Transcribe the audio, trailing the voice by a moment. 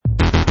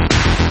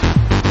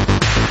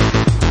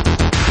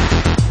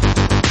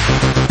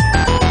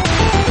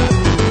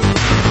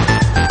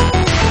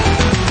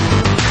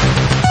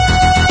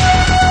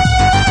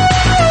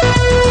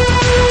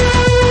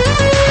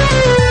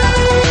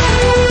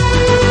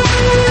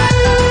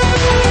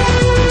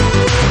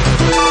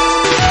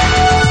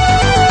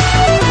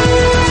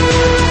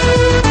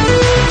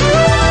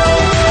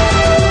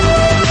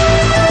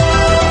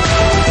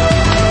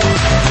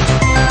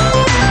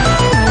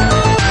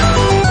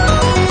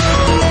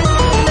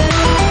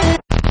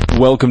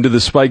Welcome to the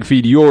Spike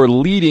Feed, your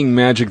leading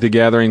Magic the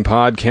Gathering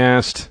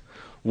podcast.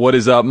 What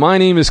is up? My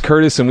name is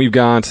Curtis, and we've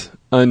got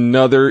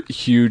another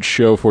huge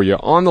show for you.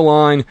 On the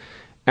line,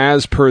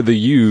 as per the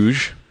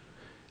usual,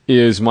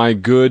 is my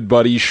good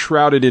buddy,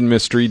 shrouded in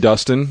mystery,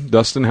 Dustin.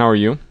 Dustin, how are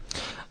you?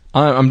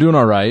 I'm doing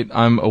all right.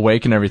 I'm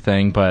awake and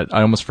everything, but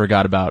I almost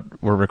forgot about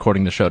we're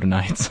recording the show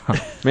tonight. So.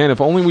 Man,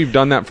 if only we've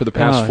done that for the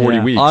past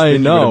 40 weeks. I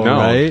know,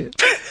 right?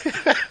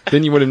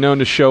 Then you would have known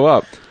to show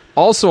up.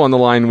 Also on the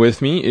line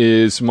with me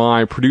is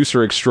my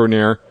producer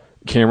extraordinaire,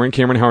 Cameron.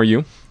 Cameron, how are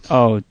you?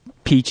 Oh,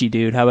 peachy,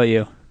 dude. How about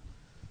you?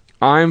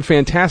 I'm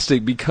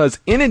fantastic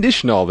because in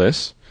addition to all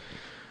this,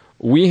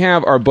 we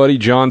have our buddy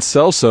Jon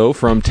Celso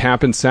from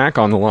Tap N Sac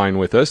on the line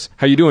with us.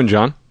 How you doing,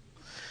 John?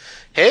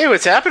 Hey,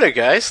 what's happening,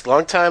 guys?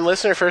 Long-time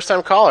listener,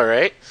 first-time caller,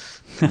 right?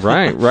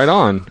 Right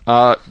on.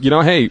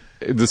 Hey,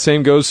 the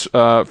same goes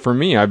for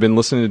me. I've been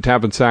listening to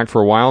Tap N Sac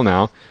for a while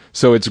now,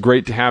 so it's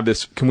great to have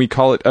this. Can we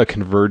call it a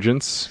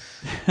convergence?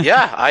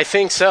 Yeah, I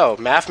think so.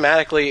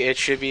 Mathematically, it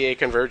should be a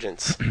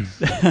convergence.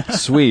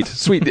 Sweet.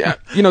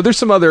 There's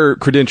some other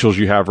credentials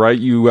you have, right?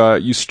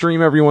 You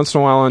stream every once in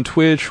a while on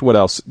Twitch. What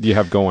else do you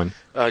have going?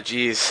 Oh,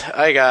 geez.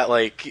 I got,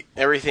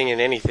 everything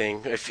and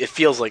anything. It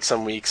feels like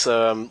some weeks.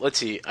 Let's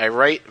see. I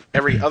write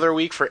every other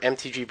week for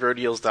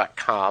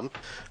mtgbrodeals.com.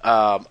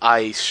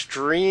 I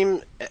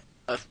stream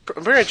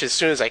pretty much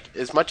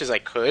as much as I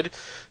could.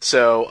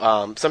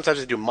 So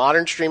sometimes I do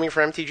modern streaming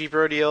for MTG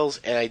Bro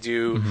Deals, and I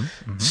do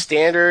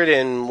standard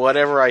and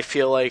whatever I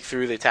feel like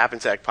through the Tap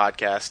N Sac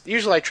podcast.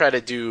 Usually I try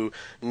to do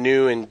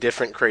new and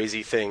different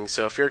crazy things.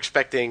 So if you're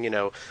expecting,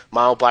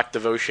 Mile Black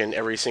Devotion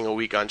every single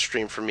week on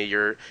stream from me,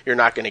 you're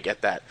not going to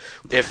get that.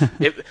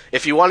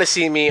 If you want to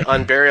see me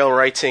on Burial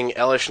Writing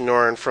Elish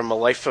Norn from A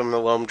Life from the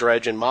Loam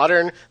Dredge in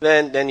Modern,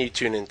 then you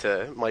tune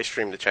into my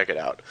stream to check it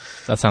out.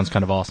 That sounds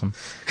kind of awesome.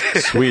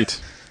 Sweet.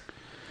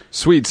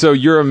 So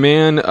you're a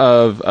man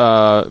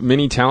of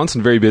many talents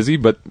and very busy,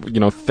 but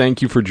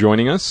thank you for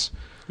joining us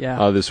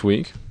this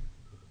week.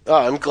 Oh,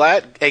 I'm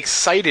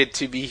excited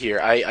to be here.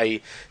 I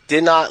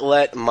did not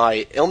let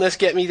my illness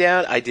get me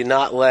down. I did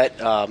not let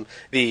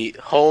the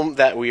home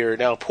that we are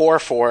now poor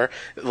for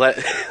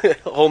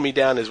hold me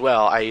down as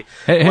well. Hey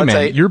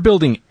man, you're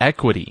building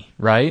equity,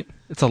 right?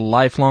 It's a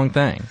lifelong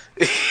thing.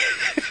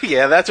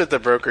 Yeah, that's what the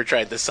broker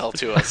tried to sell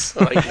to us.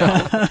 No.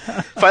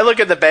 If I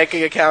look at the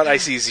banking account, I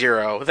see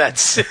zero.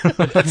 That's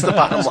the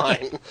bottom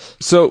line.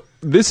 So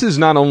this is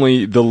not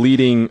only the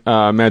leading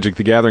Magic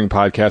the Gathering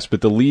podcast,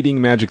 but the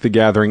leading Magic the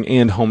Gathering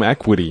and home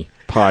equity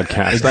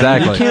podcast.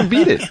 Exactly. You can't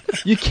beat it.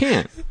 You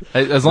can't.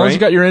 As long as you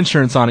got your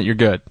insurance on it, you're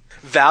good.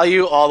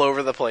 Value all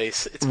over the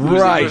place. It's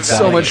right.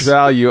 So much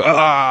value.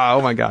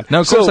 Oh my God.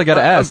 Now, of course, I got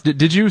to ask,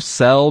 did you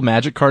sell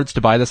Magic cards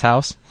to buy this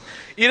house?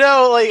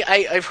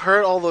 I've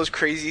heard all those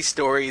crazy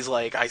stories,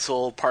 I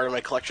sold part of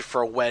my collection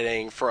for a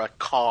wedding, for a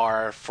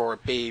car, for a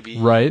baby.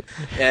 Right.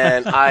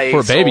 And for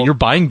a baby? You're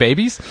buying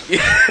babies?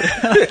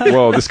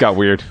 Whoa, this got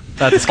weird.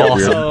 That's awesome.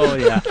 Weird. Oh,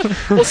 yeah.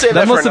 We'll save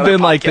that must for have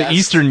been podcast. the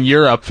Eastern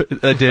Europe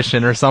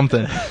edition or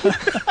something.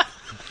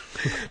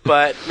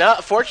 But no,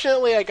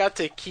 fortunately, I got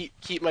to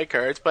keep my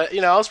cards. But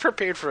I was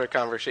prepared for a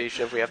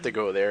conversation if we have to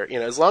go there.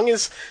 As long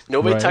as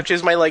nobody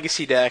touches my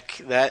legacy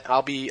deck, that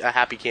I'll be a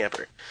happy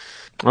camper.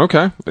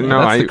 Okay.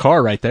 That's the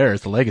car right there.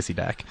 Is the legacy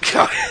deck.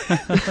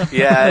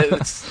 Yeah,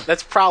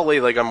 that's probably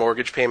a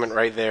mortgage payment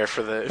right there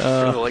for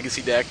the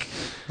legacy deck.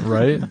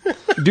 Right.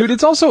 Dude,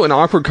 it's also an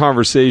awkward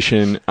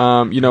conversation.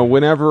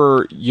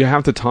 Whenever you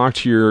have to talk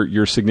to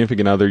your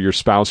significant other, your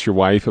spouse, your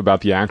wife,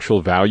 about the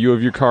actual value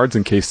of your cards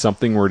in case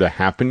something were to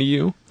happen to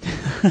you.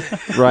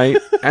 Right?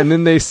 And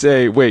then they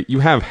say, wait,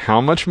 you have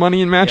how much money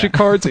in Magic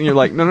cards? And you're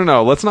like,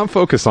 no, let's not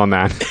focus on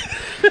that.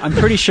 I'm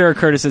pretty sure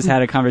Curtis has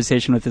had a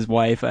conversation with his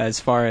wife as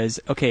far as,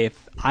 okay,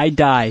 if I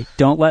die,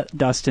 don't let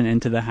Dustin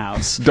into the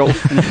house.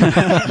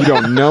 You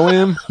don't know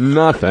him?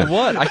 Nothing.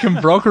 What? I can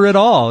broker it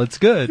all. It's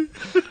good.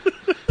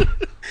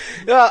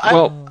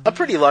 I'm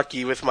pretty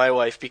lucky with my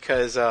wife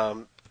because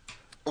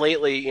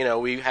lately,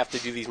 we have to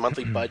do these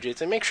monthly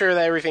budgets and make sure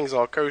that everything's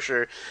all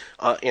kosher,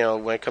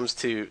 when it comes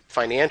to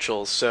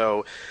financials.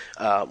 So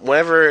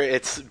whenever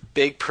it's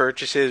big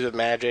purchases with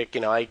Magic,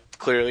 I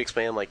clearly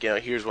explain,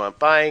 here's what I'm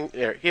buying,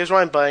 here's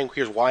why I'm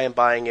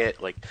buying it,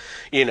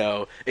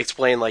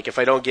 explain, if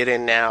I don't get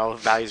in now,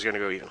 value's going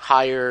to go even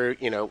higher,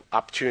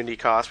 opportunity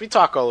cost. We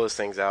talk all those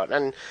things out,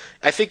 and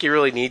I think you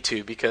really need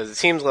to, because it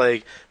seems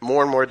like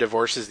more and more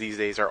divorces these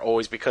days are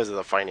always because of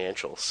the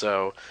financials.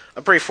 So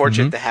I'm pretty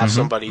fortunate to have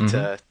somebody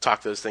to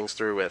talk those things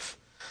through with.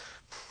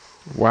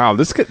 Wow,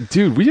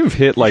 dude, we have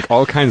hit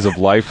all kinds of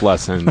life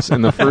lessons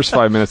in the first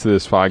 5 minutes of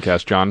this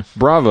podcast, John.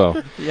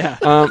 Bravo.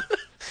 Yeah.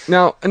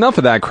 Now, enough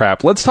of that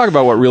crap. Let's talk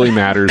about what really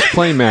matters,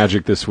 playing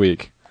Magic this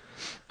week.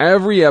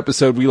 Every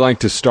episode, we like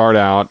to start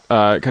out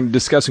kind of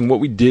discussing what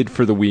we did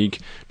for the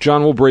week.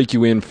 John, we'll break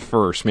you in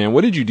first, man.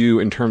 What did you do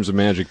in terms of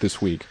Magic this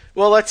week?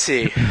 Well, let's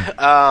see.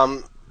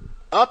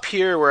 Up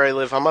here where I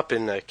live, I'm up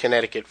in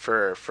Connecticut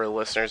for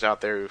listeners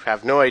out there who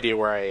have no idea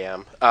where I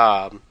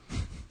am.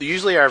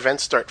 usually our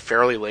events start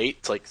fairly late.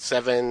 It's like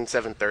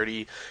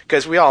 7:30,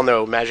 because we all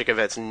know Magic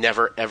events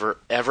never, ever,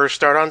 ever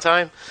start on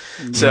time.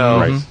 So,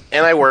 Right.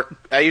 and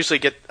I usually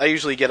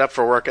get up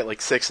for work at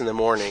like 6 in the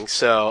morning.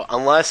 So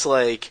unless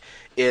like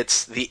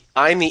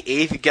I'm the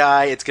 8th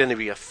guy, it's going to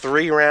be a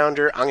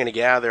 3-rounder. I'm going to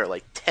get out of there at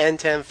like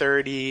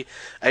 10:30.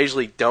 I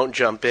usually don't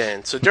jump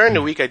in. So during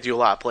the week, I do a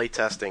lot of play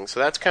testing. So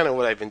that's kind of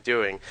what I've been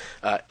doing.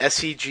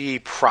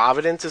 SCG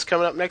Providence is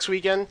coming up next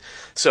weekend.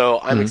 So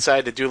I'm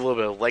excited to do a little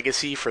bit of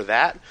Legacy for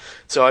that.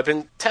 So I've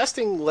been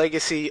testing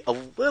Legacy, a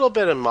little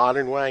bit of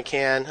Modern when I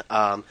can.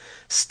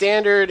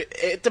 Standard,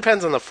 it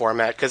depends on the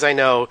format, because I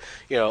know,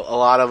 a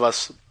lot of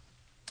us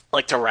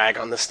like to rag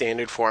on the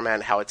standard format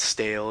and how it's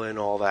stale and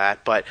all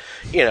that. But,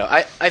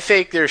 I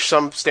think there's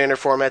some standard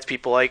formats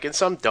people like and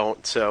some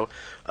don't. So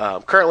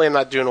currently I'm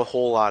not doing a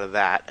whole lot of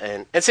that.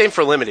 And same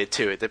for limited,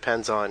 too. It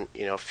depends on,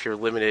 if you're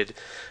limited,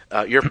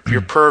 your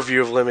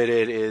purview of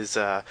limited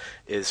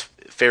is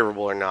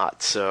favorable or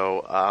not.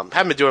 So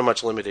haven't been doing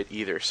much limited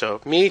either. So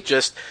me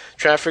just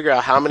trying to figure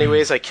out how many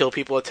ways I kill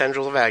people with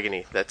Tendrils of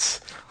Agony. That's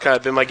kind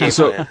of been my game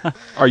plan.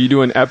 Are you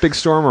doing Epic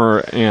Storm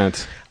or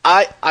Ant?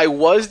 I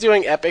was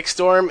doing Epic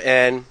Storm,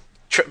 and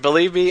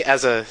believe me,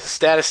 as a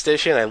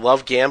statistician, I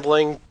love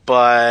gambling,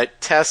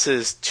 but Tess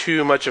is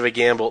too much of a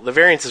gamble. The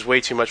variance is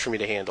way too much for me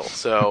to handle.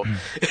 So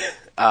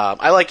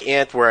I like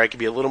Ant, where I can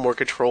be a little more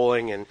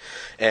controlling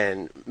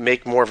and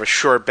make more of a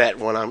sure bet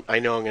when I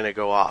know I'm going to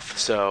go off.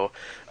 So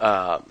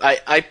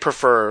I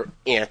prefer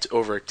Ant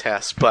over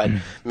Tess, but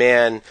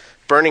man,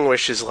 Burning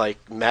Wish is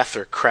like meth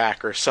or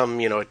crack or some,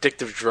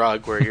 addictive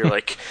drug where you're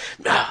like,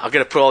 I'm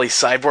going to put all these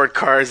sideboard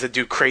cards that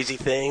do crazy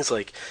things.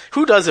 Like,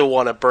 who doesn't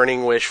want a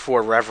Burning Wish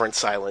for Reverent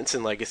Silence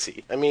in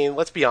Legacy? I mean,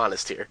 let's be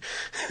honest here.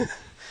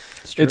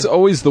 It's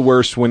always the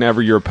worst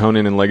whenever your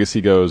opponent in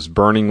Legacy goes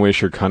Burning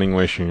Wish or Cunning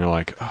Wish, and you're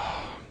like,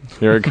 oh,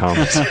 here it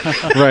comes.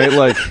 Right?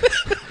 Like,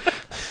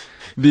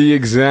 the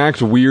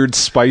exact weird,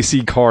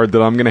 spicy card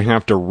that I'm going to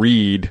have to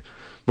read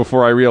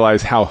before I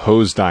realize how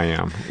hosed I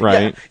am,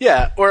 right?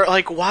 Yeah. Or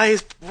like, why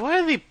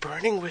are they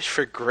Burning Wish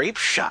for Grape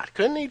Shot?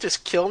 Couldn't they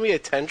just kill me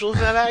at Tendrils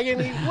of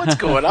Agony? What's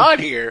going on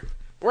here?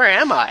 Where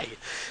am I?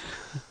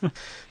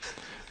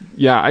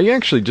 Yeah, I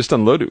actually just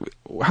unloaded.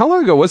 How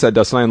long ago was that,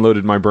 Dustin? I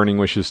unloaded my Burning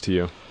Wishes to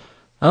you.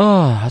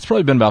 Oh, that's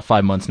probably been about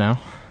 5 months now.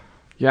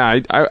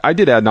 Yeah, I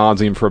did ad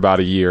nauseum for about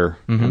a year,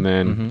 and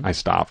then I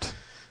stopped.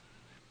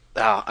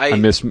 I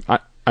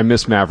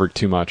miss Maverick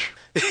too much.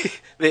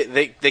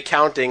 The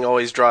counting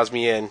always draws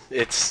me in.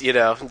 It's,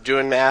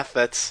 doing math,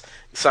 that's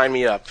sign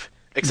me up.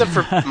 Except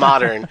for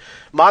Modern.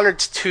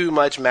 Modern's too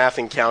much math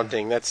and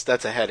counting.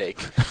 That's a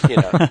headache.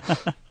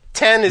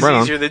 10 is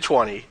easier than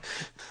 20.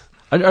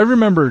 I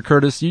remember,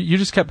 Curtis, you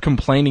just kept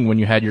complaining when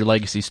you had your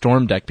Legacy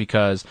Storm deck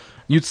because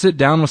you'd sit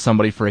down with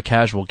somebody for a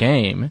casual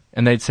game,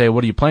 and they'd say,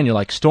 what are you playing? You're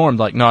like, Storm.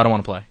 They're like, no, I don't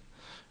want to play.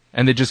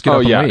 And they'd just get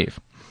up and leave.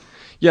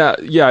 Yeah,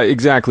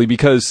 exactly,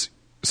 because...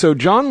 So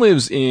John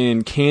lives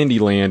in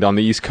Candyland on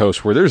the East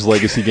Coast where there's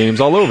Legacy games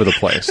all over the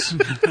place.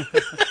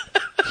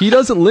 He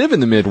doesn't live in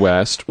the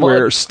Midwest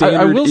where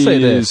standard I will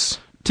say is this.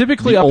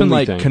 Typically up in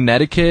like thing.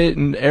 Connecticut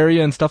and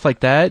area and stuff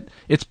like that,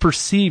 it's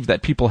perceived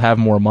that people have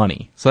more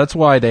money. So that's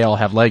why they all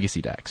have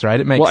Legacy decks, right?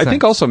 It makes sense. I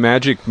think also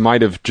Magic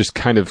might have just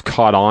kind of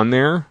caught on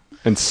there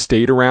and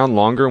stayed around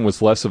longer and was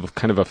less of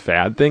kind of a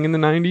fad thing in the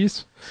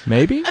 90s.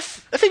 Maybe? I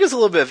think it's a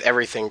little bit of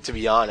everything, to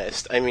be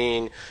honest. I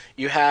mean,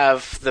 you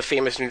have the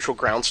famous Neutral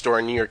Ground store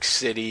in New York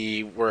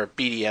City where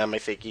BDM, I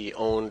think he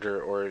owned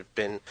or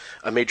been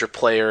a major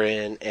player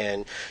in,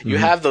 and you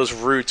have those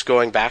roots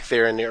going back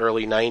there in the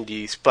early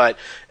 90s. But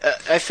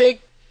I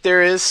think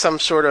there is some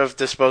sort of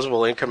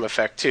disposable income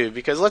effect, too,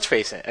 because let's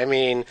face it, I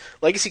mean,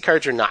 Legacy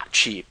cards are not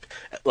cheap.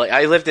 Like,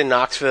 I lived in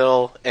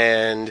Knoxville,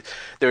 and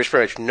there was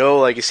pretty much no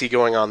Legacy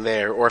going on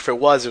there, or if it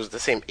was the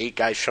same 8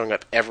 guys showing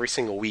up every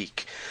single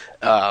week.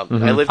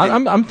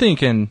 I'm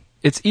thinking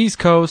it's East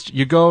Coast.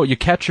 You go, you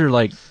catch your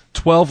like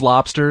 12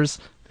 lobsters,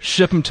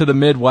 ship them to the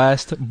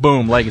Midwest.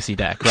 Boom, Legacy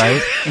deck,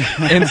 right?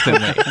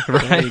 Instantly,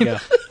 right? There you go.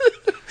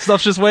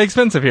 Stuff's just way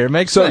expensive here. It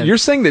makes sense. So you're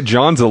saying that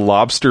John's a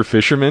lobster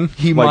fisherman?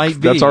 He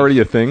might be. That's already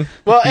a thing?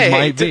 Well,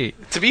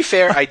 to be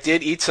fair, I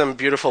did eat some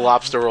beautiful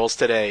lobster rolls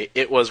today.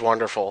 It was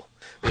wonderful.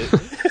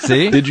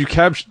 See? Did you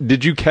catch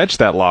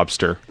that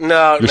lobster?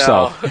 No,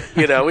 yourself?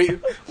 No.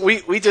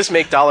 We just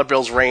make dollar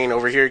bills rain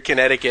over here in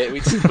Connecticut.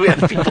 We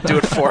have people do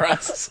it for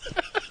us.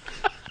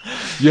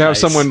 You have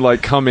someone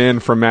like come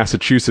in from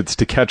Massachusetts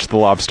to catch the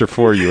lobster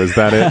for you. Is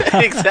that it?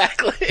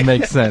 Exactly.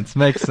 Makes sense.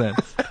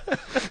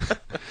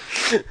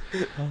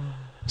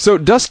 So,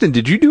 Dustin,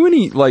 did you do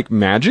any like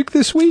Magic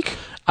this week?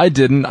 I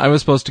didn't. I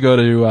was supposed to go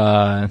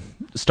to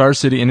Star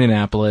City,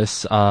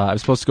 Indianapolis. I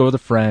was supposed to go with a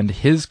friend.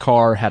 His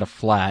car had a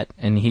flat,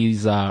 and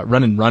he's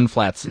running run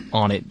flats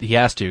on it. He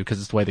has to because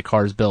it's the way the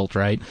car is built,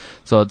 right?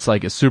 So it's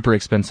like a super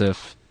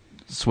expensive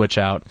switch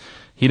out.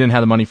 He didn't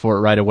have the money for it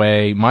right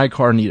away. My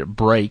car needed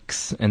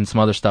brakes and some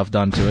other stuff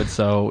done to it,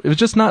 so it was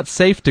just not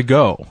safe to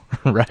go,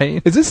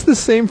 right? Is this the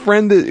same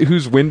friend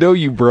whose window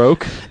you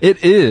broke?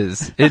 It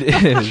is.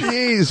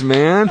 Jeez,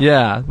 man.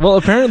 Yeah. Well,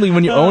 apparently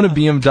when you own a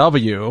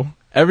BMW,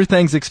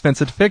 everything's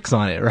expensive to fix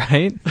on it,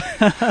 right?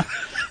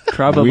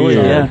 Probably,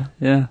 Weird.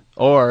 yeah.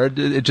 Or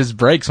it just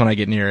breaks when I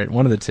get near it.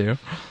 One of the two,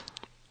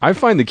 I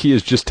find the key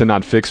is just to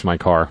not fix my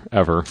car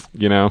ever.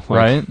 You know, like,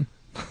 right?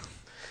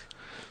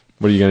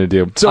 What are you going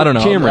to do? So, I don't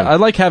know. Cameron, I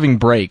like having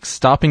brakes.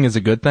 Stopping is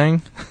a good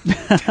thing.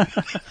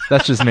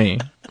 That's just me.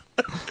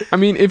 I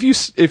mean, if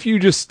you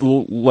just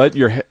let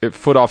your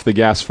foot off the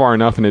gas far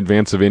enough in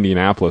advance of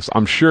Indianapolis,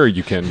 I'm sure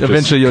you can.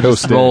 Eventually, you'll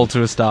just coast in. roll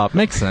to a stop.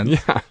 Makes sense.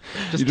 Yeah,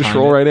 you just time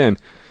roll it. right in.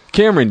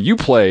 Cameron, you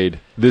played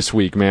this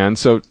week, man.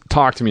 So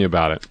talk to me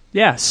about it.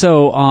 Yeah,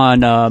 so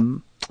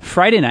on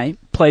Friday night,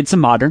 played some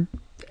Modern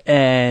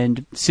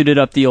and suited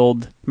up the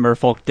old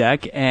Merfolk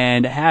deck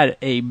and had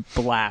a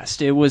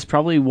blast. It was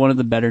probably one of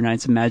the better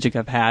nights of Magic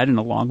I've had in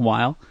a long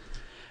while.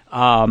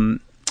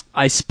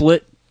 I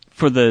split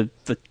for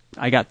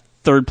I got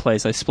third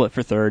place. I split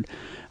for third.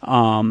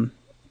 And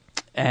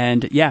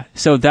yeah,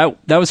 so that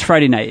was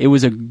Friday night. It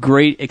was a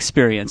great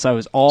experience. I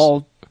was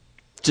all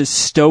just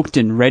stoked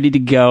and ready to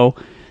go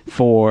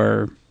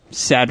for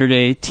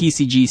Saturday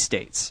TCG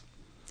States.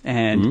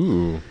 And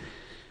Ooh.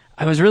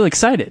 I was really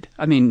excited.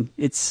 I mean,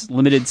 it's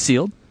limited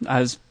sealed. I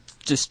was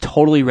just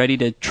totally ready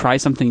to try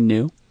something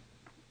new.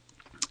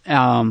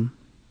 And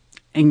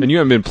you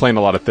haven't been playing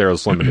a lot of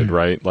Theros Limited,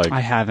 right? Like I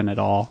haven't at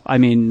all. I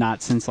mean,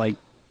 not since like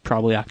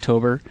probably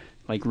October.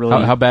 Like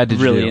really, How bad did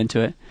you really do?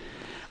 into it.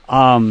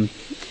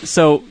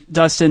 So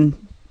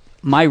Dustin,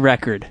 my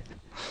record.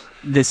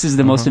 This is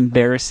the most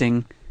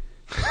embarrassing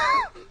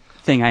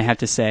thing I have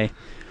to say.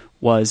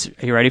 Are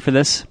you ready for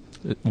this?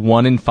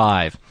 1 in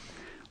 5.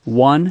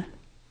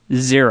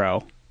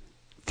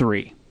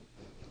 1-0-3.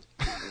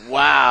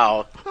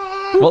 Wow.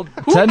 Well,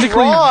 Who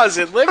technically, draws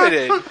in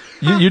limited?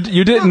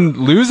 you didn't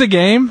lose a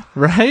game,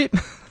 right?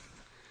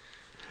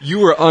 you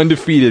were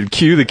undefeated.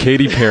 Cue the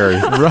Katy Perry.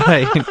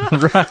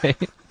 right.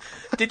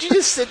 Did you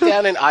just sit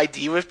down and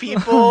ID with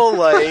people?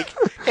 Like,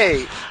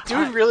 hey, do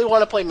we really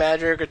want to play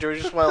Magic, or do we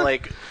just want to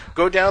like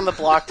go down the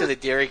block to the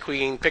Dairy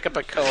Queen, pick up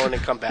a cone,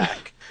 and come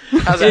back?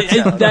 How's that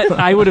sound?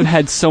 I would have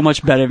had so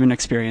much better of an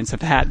experience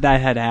if that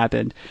had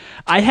happened.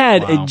 I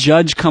had a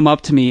judge come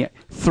up to me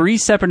 3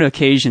 separate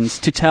occasions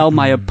to tell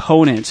my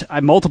opponent,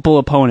 multiple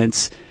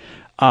opponents,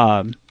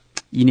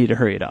 you need to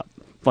hurry it up.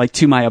 Like,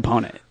 to my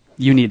opponent,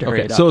 you need to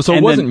hurry it up. So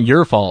And it wasn't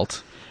your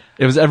fault.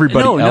 It was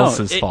everybody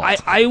else's fault.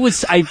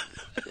 I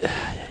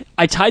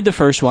tied the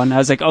first one. I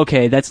was like,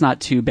 okay, that's not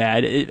too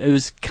bad. It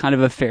was kind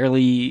of a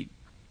fairly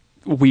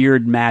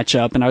weird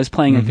matchup, and I was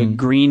playing like a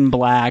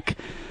green-black,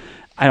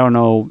 I don't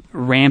know,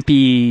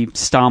 rampy,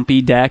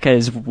 stompy deck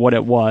is what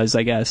it was,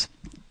 I guess.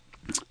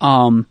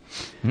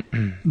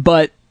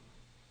 But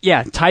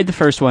yeah, tied the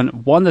first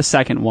one, won the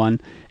second one,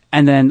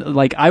 and then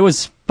like I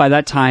was by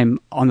that time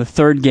on the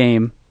third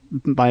game,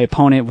 my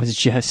opponent was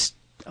just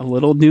a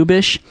little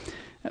noobish,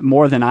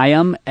 more than I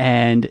am,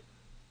 and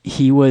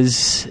he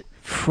was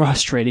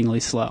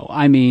frustratingly slow.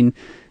 I mean,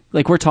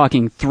 like we're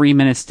talking 3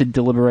 minutes to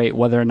deliberate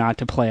whether or not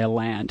to play a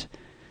land.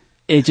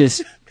 It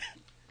just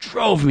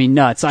drove me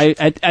nuts.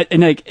 And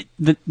like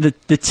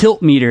the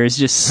tilt meter is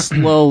just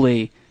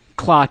slowly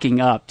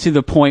clocking up to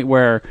the point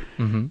where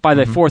by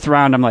the fourth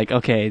round I'm like,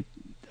 okay,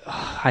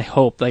 I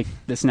hope like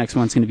this next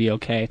one's going to be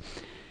okay.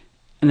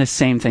 And the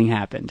same thing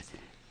happened.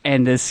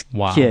 And this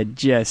kid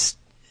just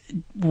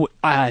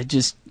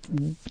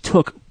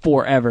took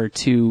forever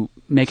to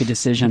make a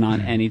decision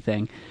on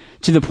anything,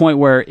 to the point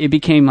where it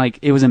became like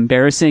it was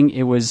embarrassing.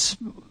 It was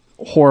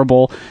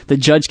horrible. The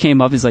judge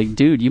came up, he's like,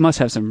 dude, you must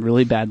have some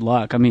really bad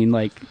luck. I mean,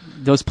 like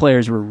those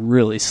players were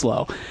really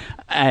slow,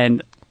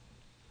 and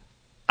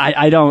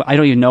I don't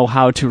even know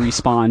how to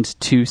respond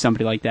to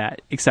somebody like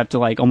that except to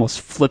like almost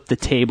flip the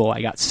table.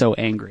 I got so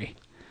angry.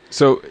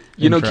 So,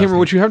 you know, Cameron,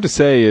 what you have to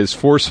say is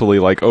forcefully,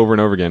 like over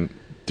and over again,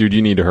 dude,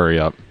 you need to hurry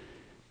up.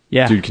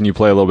 Yeah. Dude, can you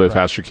play a little bit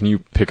faster? Can you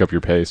pick up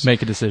your pace?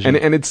 Make a decision.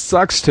 And it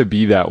sucks to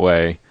be that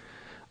way.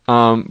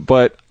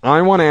 But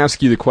I want to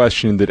ask you the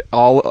question that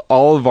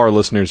all of our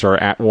listeners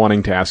are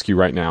wanting to ask you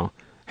right now.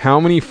 How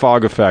many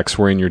fog effects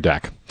were in your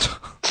deck?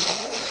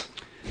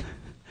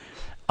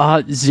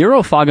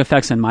 0 fog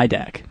effects in my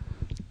deck.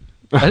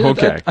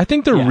 Okay. I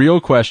think the real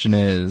question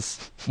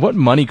is, what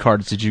money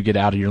cards did you get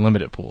out of your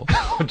limited pool?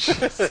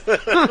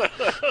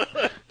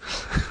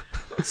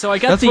 So I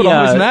got That's what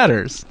always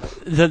matters.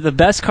 The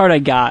best card I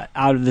got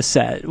out of the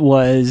set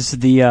was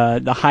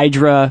the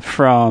Hydra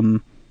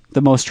from the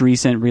most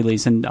recent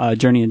release in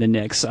Journey into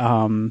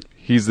Nyx.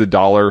 He's the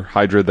dollar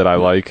Hydra that I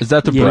like. Is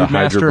that the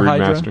Broodmaster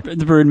Hydra?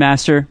 The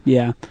Broodmaster,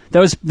 yeah. That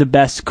was the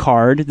best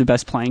card, the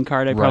best playing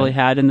card I probably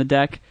had in the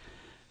deck.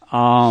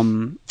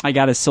 I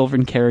got a Silver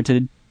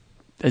Carotid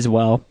as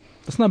well.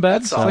 That's not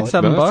bad. It's like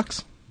solid.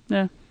 $7.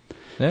 Yeah.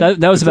 Yeah. That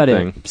was It's a about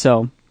thing. it.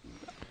 So,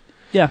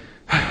 yeah.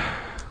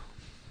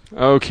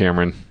 Oh,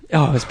 Cameron.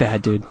 Oh, it was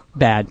bad, dude.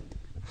 Bad.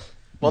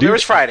 Well, there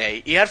was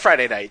Friday. You had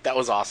Friday night. That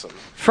was awesome.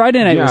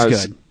 Friday night Yeah,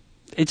 was good.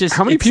 It just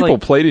How many it's people like,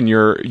 played in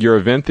your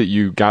event that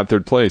you got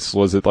third place?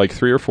 Was it like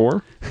 3 or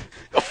 4?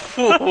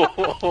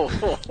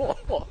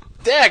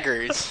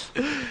 Daggers.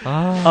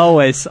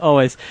 Always.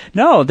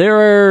 No,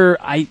 there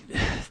are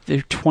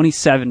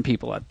 27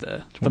 people at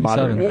the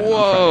modern event.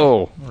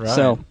 Whoa! Right.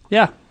 So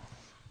yeah,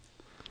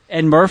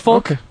 and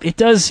Merfolk, it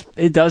does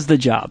the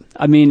job.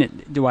 I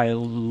mean, do I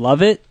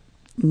love it?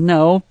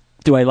 No.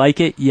 Do I like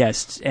it?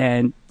 Yes.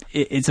 And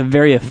it's a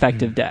very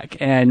effective deck,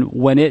 and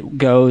when it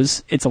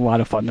goes, it's a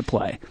lot of fun to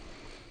play.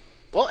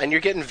 Well, and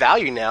you're getting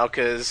value now,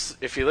 because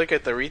if you look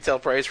at the retail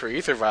price for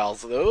Ether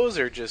Vials, those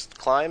are just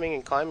climbing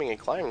and climbing and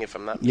climbing, if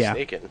I'm not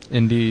mistaken.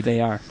 Indeed.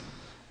 They are.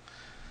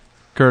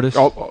 Curtis?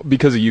 Oh,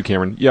 because of you,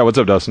 Cameron. Yeah, what's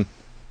up, Dustin?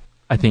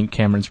 I think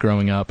Cameron's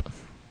growing up.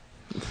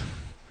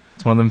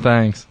 It's one of them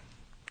things.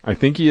 I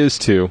think he is,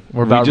 too.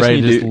 We're about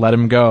ready to just let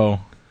him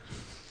go.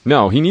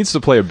 No, he needs to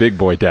play a big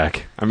boy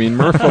deck. I mean,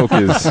 Merfolk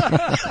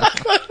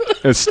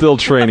is still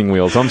training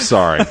wheels. I'm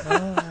sorry.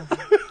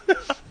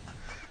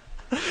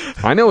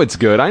 I know it's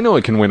good. I know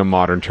it can win a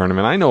modern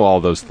tournament. I know all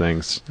those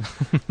things.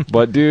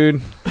 But,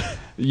 dude,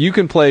 you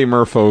can play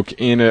Merfolk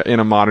in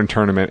a modern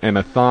tournament, and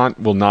a thought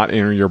will not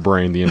enter your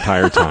brain the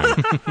entire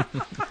time.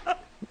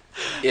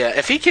 Yeah,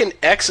 if he can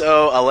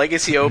XO a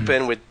Legacy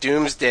Open with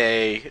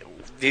Doomsday,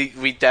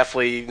 we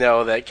definitely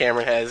know that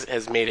Cameron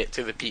has made it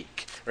to the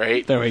peak,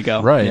 right? There we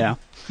go. Right. Yeah.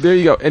 There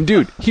you go. And,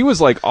 dude, he was,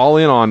 like, all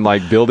in on,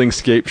 like, building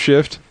Scape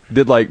Shift.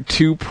 Did, like,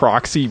 2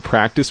 proxy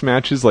practice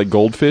matches, like,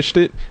 goldfished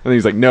it. And then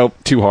he's like, nope,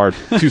 too hard,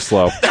 too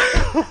slow.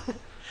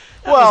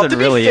 Well, to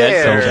really be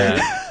fair,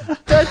 it,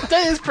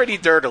 that is pretty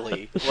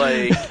dirtily.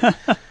 Like,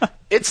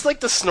 it's like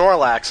the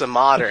Snorlax of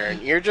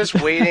modern. You're just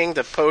waiting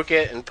to poke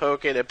it and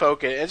poke it and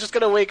poke it, and it's just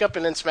going to wake up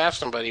and then smash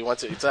somebody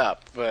once it's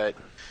up. But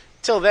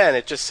till then,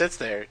 it just sits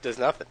there, does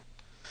nothing.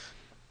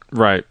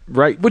 Right.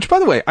 Which, by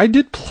the way, I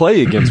did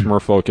play against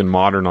Merfolk in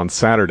Modern on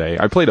Saturday.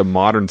 I played a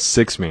Modern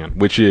 6-man,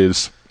 which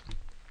is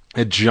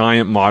a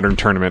giant Modern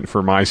tournament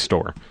for my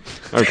store.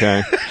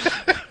 Okay?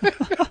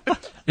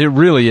 It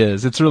really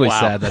is. It's really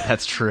sad that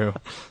that's true.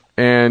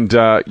 And,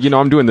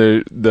 I'm doing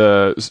the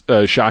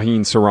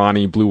Shaheen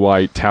Sarani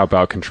blue-white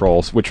tap-out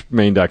controls, which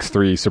main deck's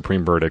 3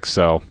 Supreme Verdicts,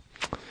 so,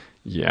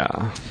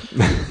 yeah.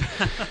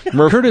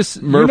 Curtis,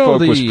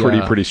 Merfolk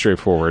was pretty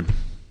straightforward.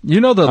 You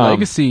know the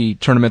Legacy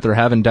tournament they're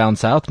having down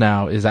south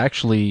now is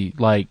actually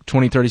like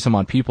 20, 30 some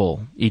odd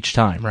people each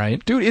time,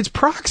 right? Dude, it's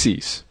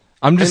proxies.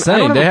 I'm just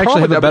saying, they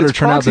actually have a better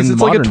turnout than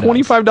Modern. It's like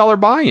a $25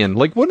 buy-in.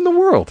 Like, what in the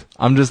world?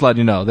 I'm just letting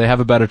you know, they have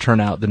a better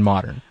turnout than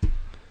Modern.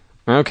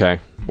 Okay.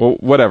 Well,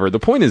 whatever. The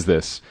point is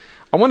this.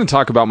 I want to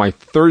talk about my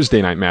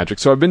Thursday night Magic.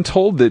 So I've been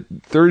told that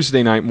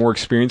Thursday night more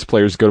experienced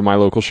players go to my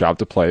local shop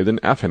to play than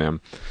F&M.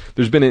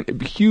 There's been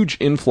a huge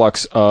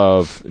influx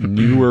of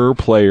newer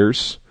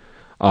players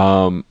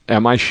at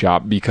my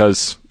shop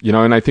because,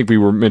 and I think we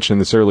were mentioning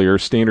this earlier,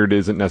 Standard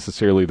isn't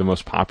necessarily the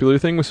most popular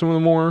thing with some of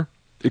the more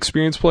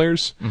experienced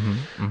players.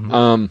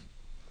 And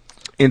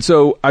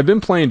so I've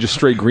been playing just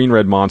straight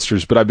green-red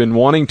monsters, but I've been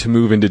wanting to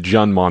move into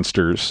Jund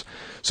monsters.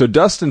 So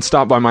Dustin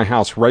stopped by my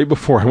house right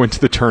before I went to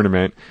the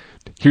tournament.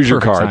 Here's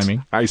your cards.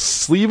 Timing. I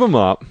sleeve them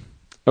up,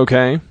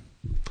 okay?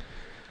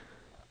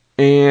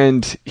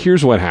 And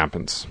here's what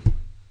happens.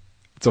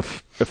 It's a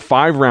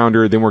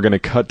 5-rounder, then we're going to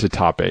cut to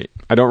top 8.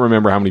 I don't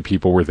remember how many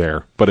people were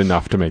there, but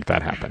enough to make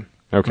that happen,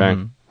 okay?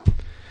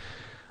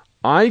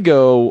 I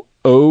go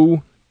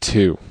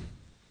 0-2,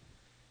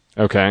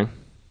 okay?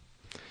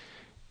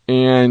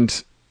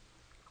 And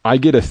I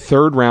get a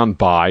 3rd round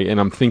bye, and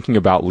I'm thinking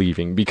about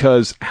leaving,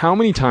 because how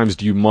many times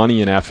do you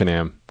money an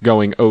F&M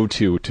going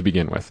 0-2 to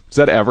begin with? Does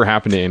that ever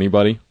happen to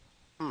anybody?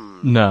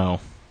 No.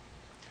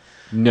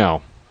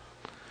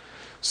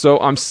 So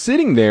I'm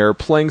sitting there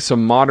playing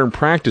some Modern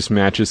practice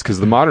matches, because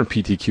the Modern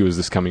PTQ is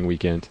this coming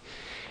weekend.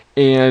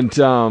 And,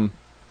 I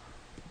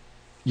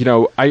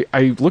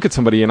look at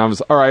somebody, and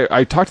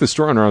I talked to the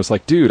store owner, I was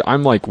like, dude,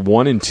 I'm like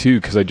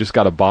 1-2 because I just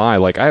got a bye.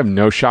 Like, I have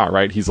no shot,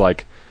 right? He's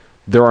like,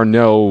 there are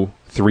no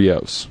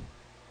 3-0s.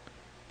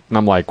 And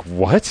I'm like,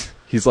 what?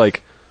 He's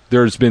like,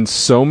 there's been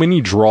so many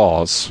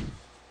draws.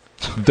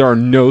 There are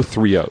no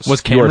 3-0s.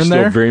 Was Cameron you are still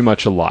there? very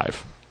much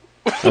alive.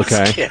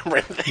 Okay.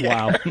 Cameron there.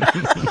 Wow.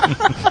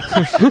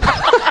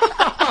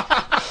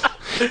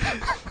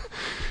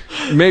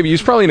 Maybe.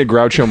 He's probably in a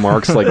Groucho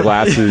Marx, like,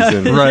 glasses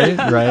and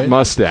right.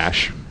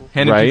 mustache.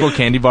 Handing right? people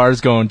candy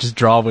bars going, just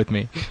draw with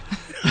me.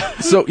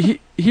 So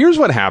here's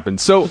what happened.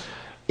 So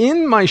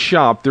in my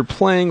shop, they're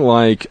playing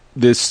like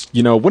this,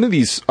 one of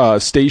these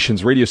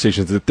radio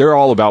stations that they're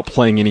all about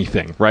playing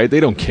anything, right? They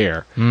don't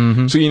care.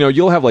 Mm-hmm. So,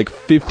 you'll have like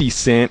 50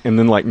 Cent and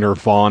then like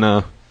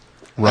Nirvana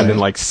and then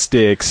like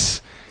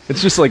Styx.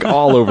 It's just like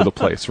all over the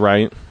place,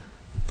 right?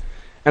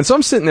 And so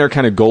I'm sitting there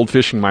kind of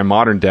goldfishing my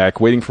Modern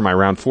deck, waiting for my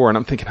round 4, and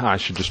I'm thinking, I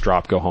should just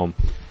go home.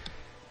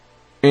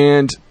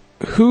 And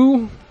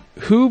who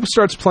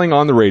starts playing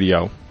on the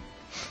radio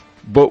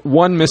but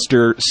one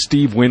Mr.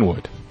 Steve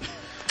Winwood,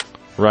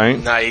 right?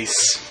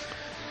 Nice.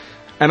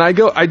 And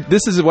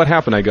this is what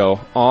happened. I go,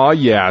 aw,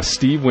 yeah,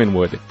 Steve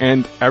Winwood.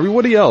 And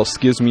everybody else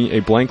gives me a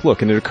blank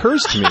look. And it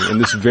occurs to me in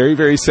this very,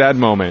 very sad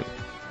moment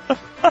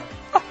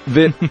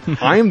that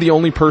I am the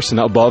only person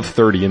above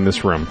 30 in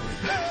this room.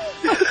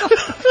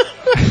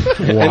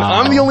 And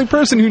I'm the only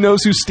person who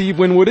knows who Steve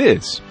Winwood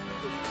is.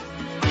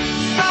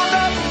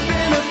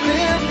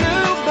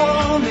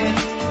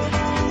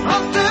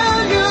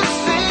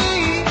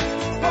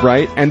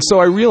 Right? And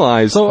so I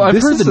realized... So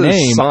I've heard the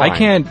name. Sign. I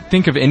can't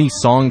think of any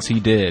songs he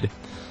did.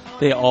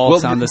 They all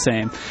sound the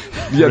same.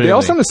 Yeah, They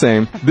all sound the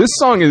same. This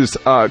song is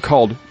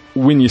called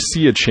When You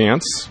See a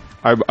Chance,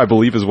 I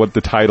believe is what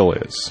the title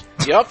is.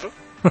 Yep.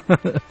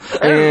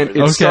 And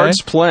it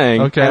starts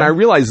playing, and I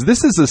realize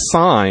this is a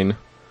sign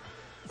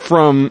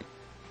from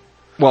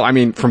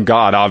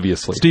God,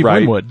 obviously. Steve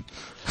Winwood.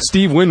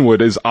 Steve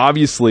Winwood is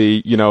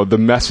obviously, the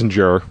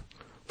messenger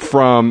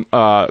from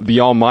the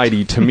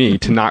Almighty to me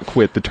to not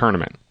quit the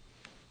tournament.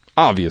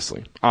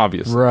 Obviously.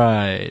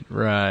 Right.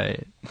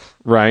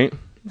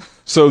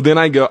 So then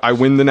I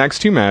win the next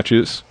 2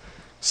 matches.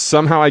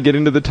 Somehow I get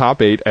into the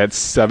top 8 at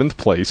 7th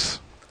place.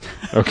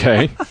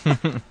 Okay.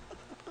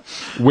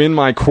 Win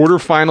my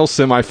quarterfinal,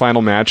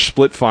 semifinal match,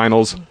 split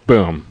finals,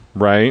 boom,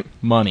 right?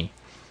 Money.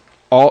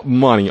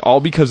 All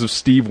because of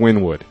Steve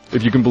Winwood,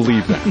 if you can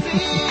believe that.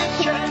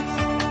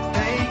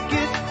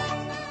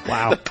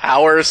 Wow. The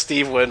power of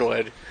Steve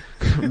Winwood.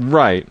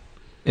 Right.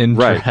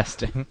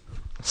 Interesting. Right.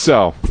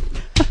 So,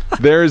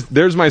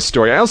 there's my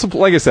story. I also,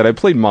 like I said, I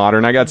played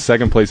Modern. I got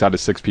 2nd place out of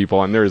 6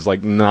 people, and there is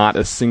not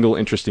a single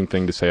interesting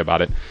thing to say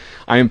about it.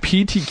 I am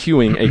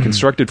PTQing a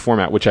constructed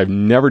format, which I've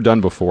never done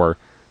before,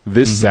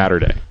 this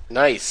Saturday.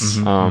 Nice.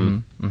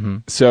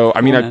 So, I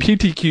mean, I've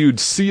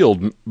PTQ'd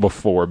sealed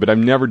before, but I've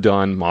never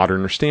done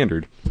Modern or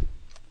Standard.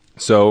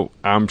 So,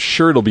 I'm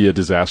sure it'll be a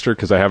disaster,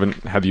 because I haven't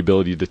had the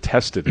ability to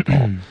test it at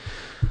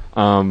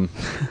all.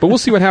 But we'll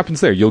see what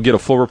happens there. You'll get a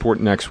full report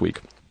next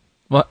week.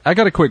 Well, I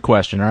got a quick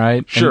question, all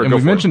right? Sure, and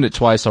we've mentioned it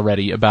twice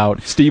already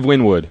about... Steve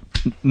Winwood.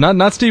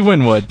 Not Steve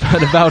Winwood,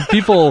 but about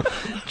people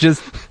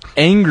just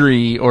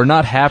angry or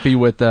not happy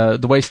with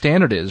the way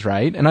Standard is,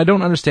 right? And I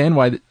don't understand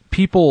why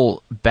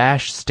people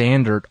bash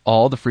Standard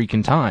all the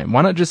freaking time.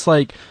 Why not just,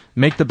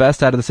 make the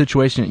best out of the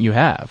situation that you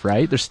have,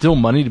 right? There's still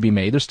money to be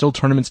made. There's still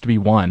tournaments to be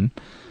won.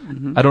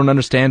 Mm-hmm. I don't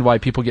understand why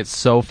people get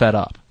so fed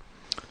up.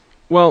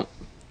 Well,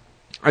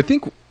 I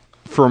think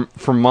from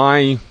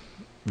my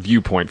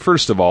viewpoint,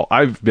 first of all,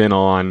 I've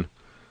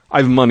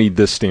moneyed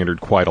this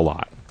Standard quite a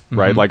lot,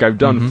 right? Mm-hmm. I've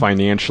done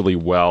financially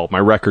well. My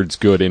record's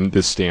good in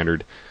this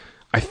Standard.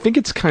 I think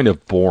it's kind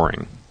of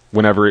boring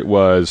whenever it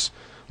was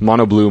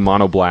mono blue,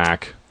 mono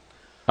black,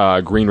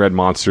 green red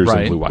monsters,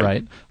 and blue white.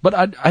 Right. But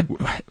I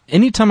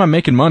anytime I'm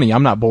making money,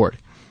 I'm not bored.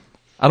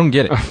 I don't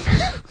get it.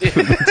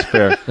 That's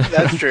fair.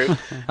 That's true.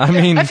 I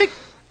mean, I think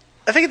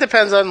it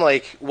depends on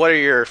what are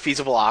your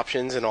feasible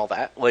options and all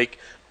that.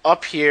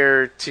 Up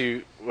here,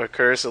 to what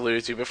Curtis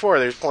alluded to before,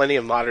 there's plenty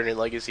of Modern and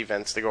Legacy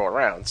events to go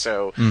around,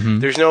 so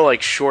there's no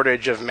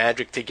shortage of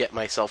Magic to get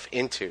myself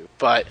into.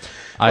 But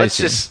let's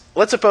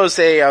suppose,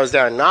 say I was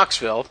down in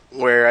Knoxville,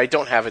 where I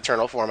don't have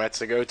Eternal formats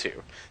to go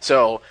to.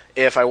 So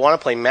if I want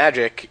to play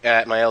Magic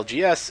at my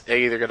LGS, I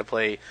either got to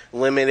play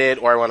Limited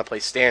or I want to play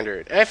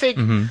Standard. And I think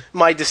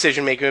my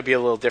decision making would be a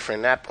little different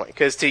at that point,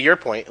 because to your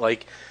point,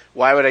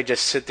 why would I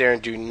just sit there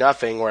and do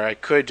nothing where I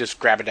could just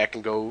grab a deck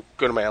and go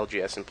to my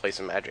LGS and play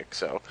some Magic?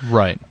 So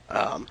right.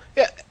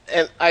 Yeah,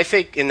 and I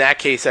think in that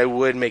case I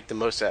would make the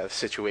most out of the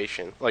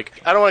situation.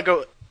 I don't want to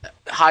go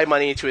high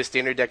money into a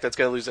Standard deck that's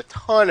going to lose a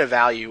ton of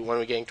value when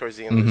we're getting towards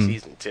the end of the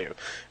season too,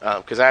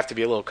 because I have to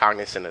be a little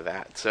cognizant of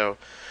that. So,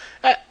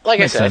 I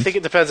said, I think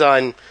it depends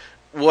on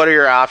what are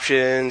your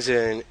options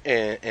and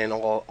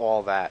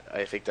all that.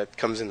 I think that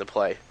comes into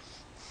play.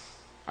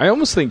 I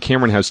almost think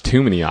Cameron has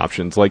too many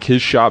options.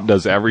 His shop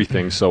does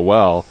everything so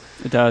well.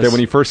 It does. That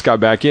when he first got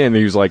back in,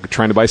 he was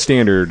trying to buy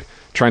Standard,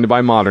 trying to buy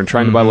Modern,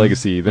 trying to buy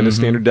Legacy. Then his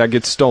Standard deck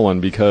gets stolen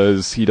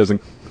because he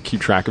doesn't keep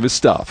track of his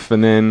stuff.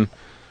 And then,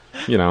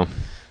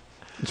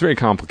 it's very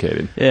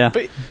complicated. Yeah.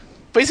 But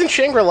he's in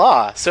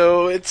Shangri-La,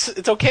 so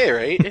it's okay,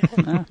 right?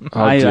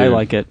 I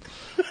like it.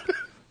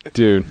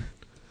 Dude.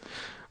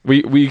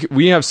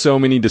 We have so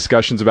many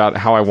discussions about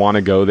how I want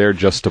to go there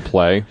just to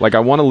play. I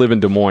want to live in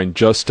Des Moines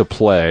just to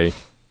play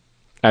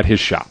at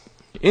his shop.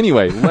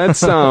 Anyway,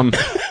 let's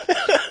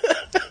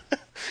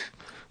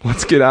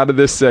let's get out of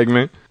this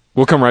segment.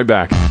 We'll come right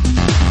back.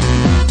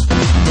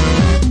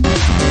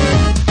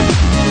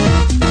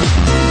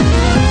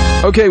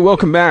 Okay,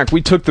 welcome back.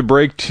 We took the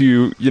break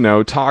to,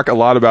 talk a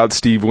lot about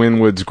Steve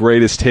Winwood's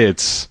greatest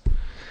hits.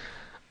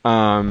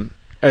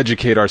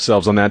 Educate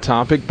ourselves on that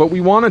topic, but we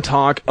want to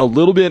talk a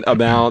little bit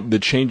about the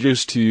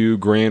changes to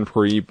Grand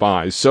Prix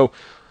buys. So,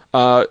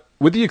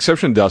 with the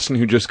exception of Dustin,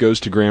 who just goes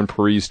to Grand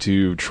Prix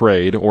to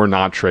trade or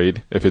not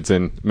trade if it's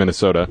in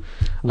Minnesota.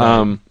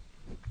 Right.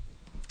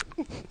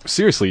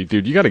 Seriously,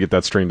 dude, you got to get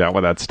that straightened out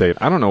with that state.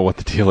 I don't know what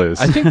the deal is.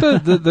 I think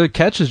the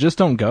catches just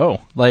don't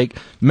go.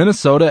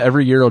 Minnesota,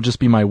 every year it'll just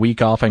be my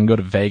week off. I can go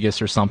to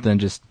Vegas or something,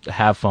 just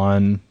have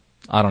fun.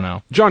 I don't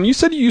know. John, you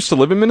said you used to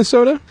live in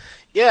Minnesota?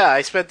 Yeah,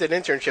 I spent an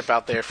internship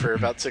out there for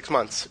about 6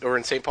 months over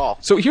in St. Paul.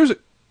 So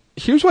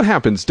here's what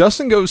happens.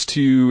 Dustin goes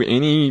to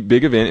any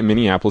big event in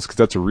Minneapolis because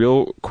that's a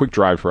real quick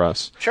drive for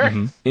us. Sure.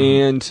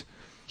 And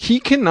he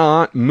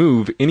cannot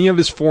move any of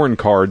his foreign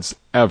cards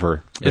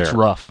ever. It's there.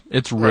 rough.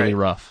 It's really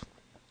Right. rough.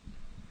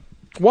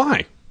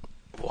 Why?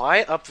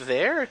 Why up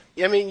there?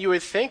 I mean, you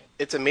would think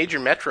it's a major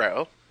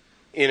metro.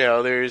 You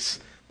know, there's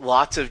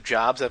lots of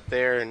jobs up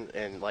there,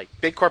 and like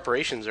big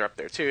corporations are up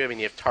there too. I mean,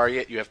 you have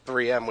Target, you have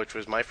 3M, which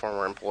was my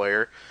former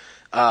employer.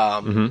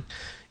 Yeah,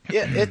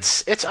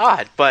 it's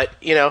odd, but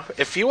you know,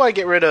 if you want to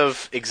get rid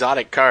of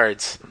exotic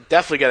cards,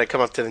 definitely got to come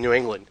up to the New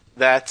England.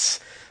 That's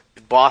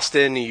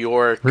Boston, New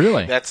York.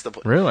 Really? That's the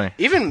Really?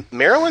 Even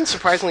Maryland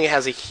surprisingly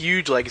has a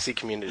huge legacy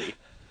community,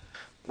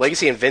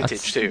 legacy and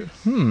vintage too.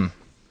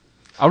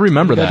 I'll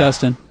remember Go, that.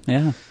 Dustin.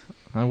 Yeah.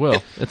 I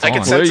will. It's I on. could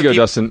Well, send there you some go, peop-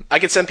 Dustin. I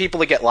could send people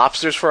to get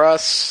lobsters for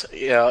us.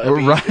 You know, it'd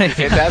be Right.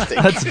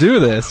 fantastic. Let's do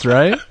this,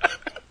 right?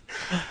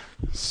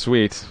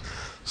 Sweet.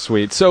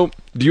 So,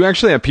 do you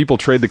actually have people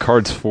trade the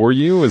cards for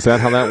you? Is that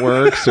how that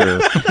works? Or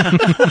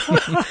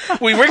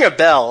We ring a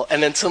bell,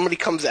 and then somebody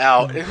comes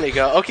out, and they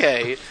go,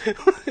 okay.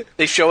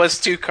 They show us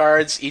 2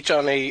 cards, each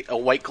on a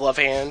white glove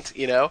hand,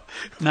 you know?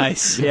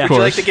 Nice. Yeah. Would you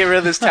like course. to get rid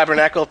of this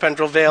Tabernacle of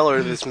Pendrell Vale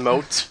or this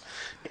Moat?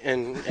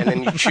 And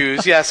then you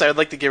choose, yes, I would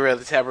like to get rid of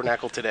the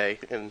Tabernacle today,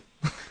 and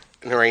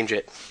arrange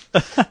it.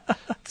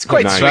 It's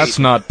quite Nice. sweet. That's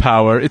not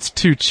power. It's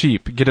too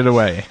cheap. Get it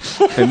away.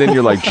 and then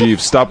you're like,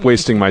 Jeeves, stop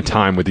wasting my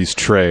time with these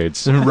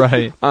trades.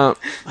 Right. I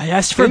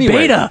asked for Anyway.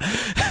 beta.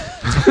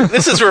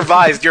 This is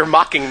revised. You're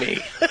mocking me.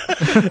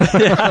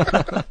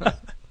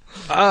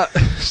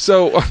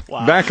 So,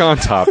 back on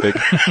topic.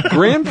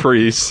 Grand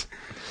Prix,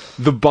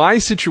 the buy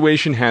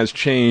situation has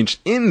changed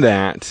in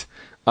that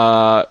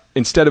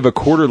instead of a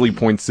quarterly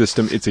point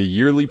system, it's a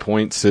yearly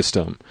point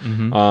system.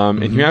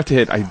 And you have to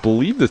hit, I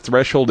believe the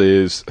threshold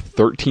is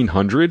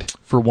 1,300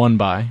 For one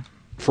buy.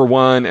 for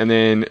one, and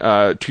then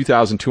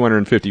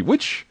 2,250,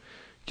 which,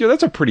 you know,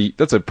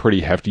 that's a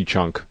pretty hefty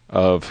chunk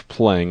of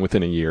playing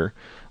within a year,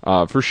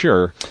 for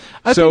sure.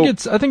 I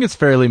think it's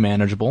fairly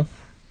manageable.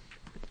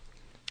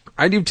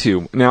 I do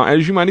too. Now,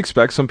 as you might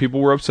expect, some people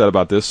were upset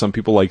about this. Some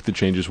people like the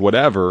changes,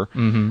 whatever.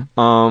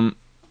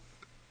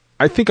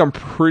 I think I'm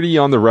pretty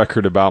on the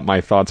record about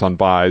my thoughts on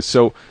buys.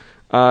 So,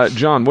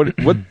 John,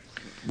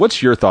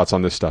 what's your thoughts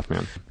on this stuff,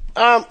 man?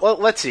 Well,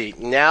 let's see.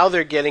 Now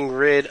they're getting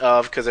rid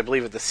of, because I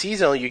believe at the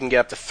seasonal you can get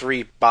up to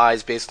 3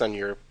 buys based on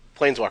your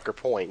Planeswalker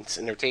points,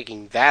 and they're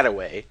taking that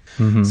away.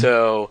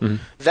 So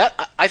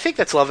that I think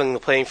that's leveling the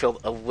playing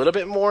field a little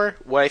bit more.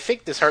 What I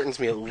think disheartens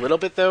me a little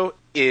bit, though,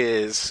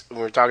 is, when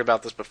we were talking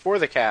about this before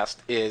the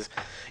cast, is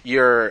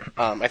your,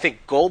 I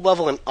think, gold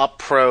level and up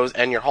pros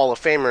and your Hall of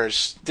Famers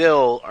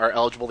still are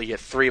eligible to get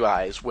 3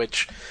 buys,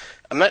 which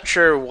I'm not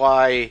sure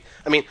why.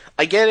 I mean,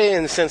 I get it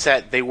in the sense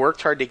that they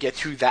worked hard to get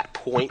to that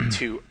point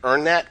to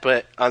earn that,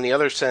 but on the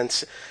other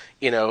sense,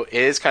 you know, it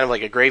is kind of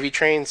like a gravy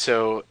train,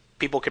 so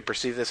people could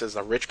perceive this as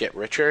the rich get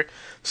richer.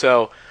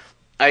 So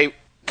I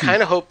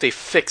kind of hope they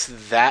fix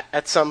that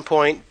at some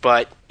point,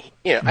 but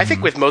you know, I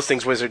think with most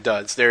things Wizard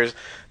does, there's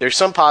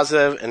some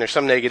positive and there's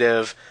some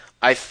negative.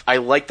 I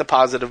like the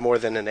positive more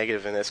than the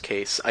negative in this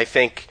case. I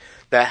think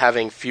that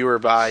having fewer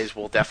buys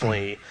will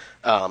definitely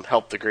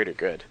help the greater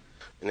good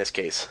in this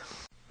case.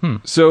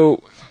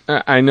 So,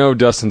 I know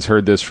Dustin's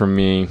heard this from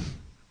me,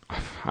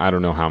 I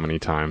don't know how many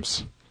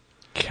times.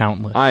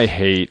 Countless. I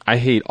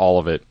hate all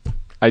of it.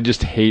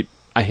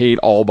 I hate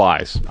all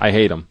buys. I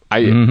hate them.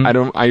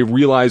 I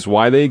realize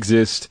why they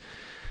exist.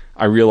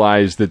 I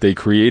realize that they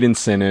create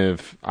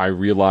incentive. I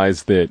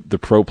realize that the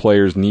pro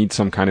players need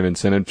some kind of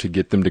incentive to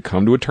get them to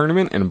come to a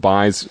tournament, and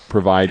buys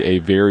provide a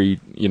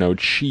very,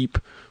 cheap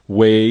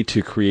way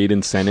to create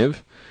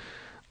incentive.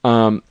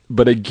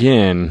 But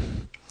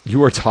again,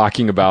 you are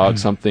talking about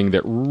something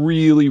that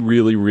really,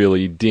 really,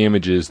 really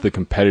damages the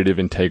competitive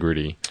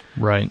integrity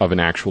of an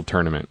actual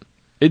tournament.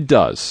 It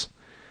does.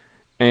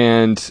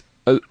 And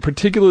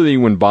particularly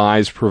when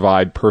buys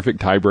provide perfect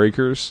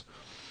tiebreakers,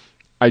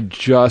 I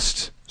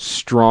just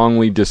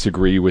strongly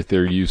disagree with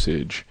their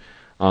usage.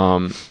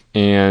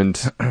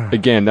 And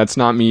again, that's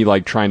not me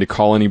like trying to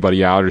call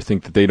anybody out or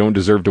think that they don't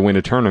deserve to win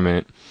a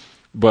tournament.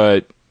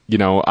 But,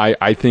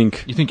 I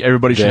think... You think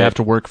everybody should have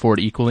to work for it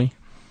equally?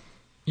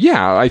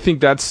 Yeah, I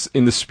think that's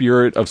in the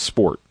spirit of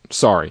sport.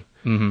 Sorry.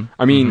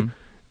 I mean,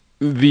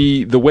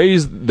 the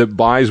ways that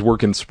buys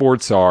work in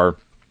sports are,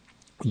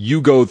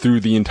 you go through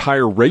the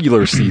entire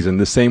regular season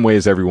the same way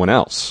as everyone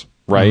else,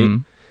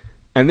 right?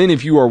 And then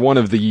if you are one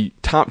of the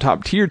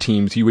top tier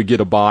teams, you would get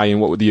a bye in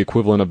what the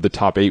equivalent of the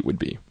top 8 would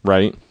be,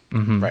 right?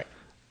 Right.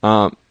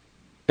 And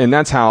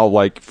that's how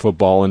like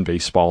football and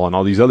baseball and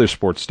all these other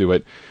sports do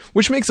it,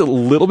 which makes a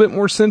little bit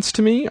more sense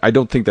to me. I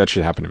don't think that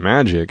should happen in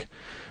Magic,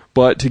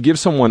 but to give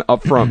someone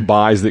upfront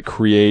buys that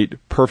create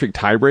perfect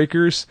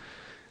tiebreakers.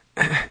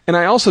 And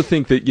I also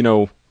think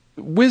that,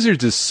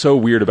 Wizards is so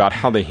weird about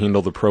how they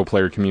handle the pro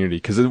player community,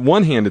 because on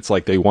one hand it's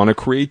like they want to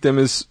create them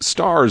as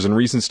stars and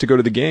reasons to go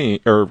to the game,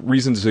 or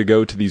reasons to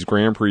go to these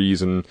Grand Prix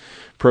and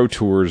Pro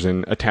Tours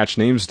and attach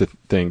names to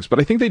things, but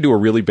I think they do a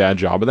really bad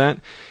job of that.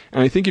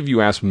 And I think if you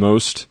ask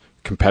most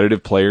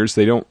competitive players,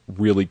 they don't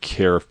really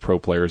care if pro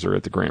players are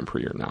at the Grand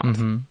Prix or not.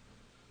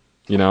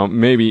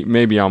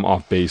 Maybe I'm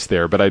off base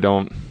there, but I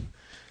don't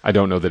I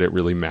don't know that it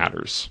really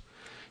matters.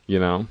 You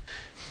know,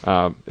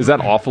 is that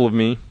awful of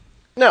me?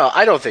 No,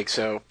 I don't think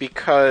so,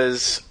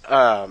 because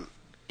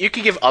you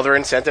could give other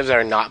incentives that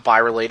are not buy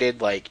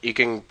related. Like you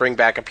can bring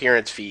back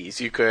appearance fees.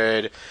 You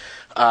could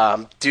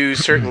do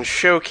certain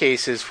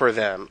showcases for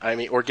them. I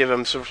mean, or give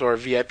them some sort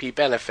of VIP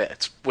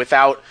benefits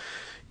without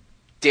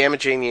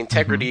damaging the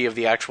integrity of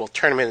the actual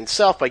tournament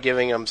itself by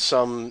giving them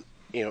some,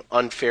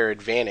 unfair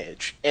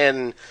advantage.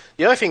 And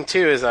the other thing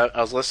too is I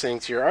was listening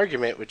to your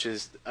argument, which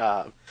is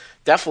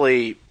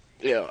definitely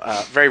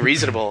very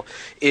reasonable.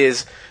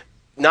 Is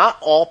not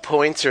all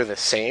points are the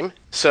same.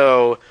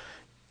 So,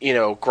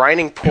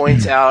 grinding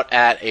points out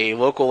at a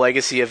local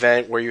legacy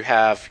event where you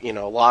have, a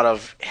lot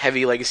of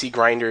heavy legacy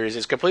grinders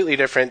is completely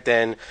different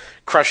than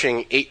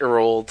crushing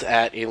 8-year-olds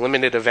at a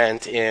limited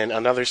event in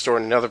another store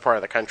in another part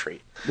of the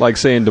country. Like,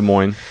 say, in Des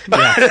Moines.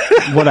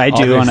 Yeah. What I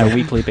do on a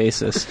weekly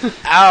basis.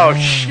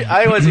 Ouch!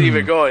 I wasn't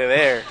even going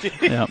there.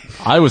 Yep.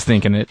 I was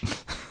thinking it.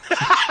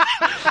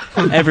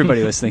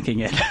 Everybody was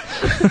thinking it.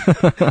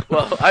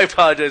 Well, I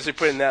apologize for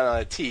putting that on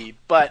a tee,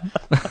 but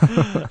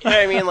what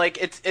I mean? Like,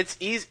 it's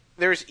easy.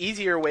 There's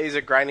easier ways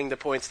of grinding the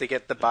points to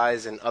get the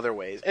buys in other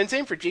ways, and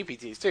same for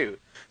GPTs too.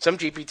 Some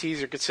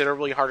GPTs are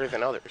considerably harder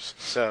than others.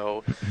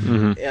 So,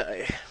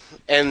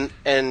 and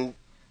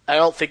I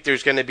don't think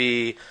there's going to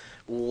be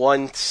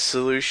one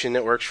solution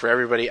that works for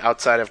everybody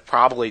outside of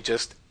probably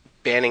just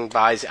banning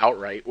buys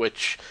outright,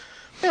 which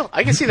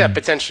I can see that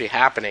potentially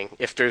happening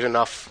if there's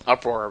enough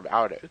uproar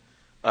about it.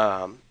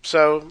 That's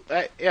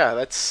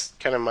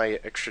kind of my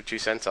extra 2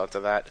 cents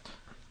onto that.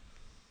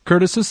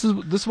 Curtis, this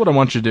is what I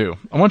want you to do.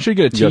 I want you to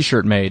get a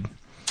T-shirt made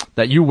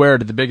that you wear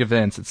to the big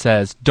events. It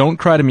says, "Don't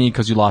cry to me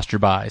because you lost your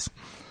buys."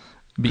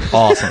 It'd be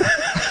awesome.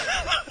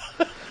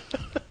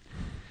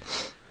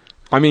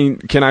 I mean,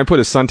 can I put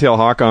a Suntail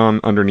Hawk on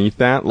underneath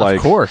that? Like,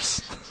 of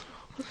course.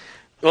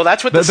 Well,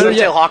 that's what the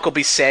Suntail Hawk will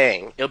be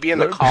saying. It'll be in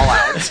the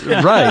call-out.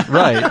 Right.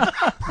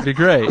 It'd be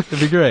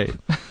great.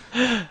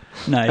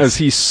 Nice. As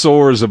he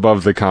soars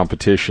above the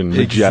competition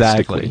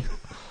majestically.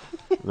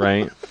 Exactly.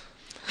 Right?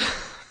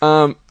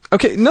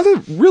 Okay, another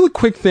really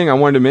quick thing I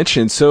wanted to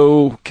mention.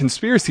 So,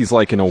 conspiracy's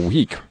like in a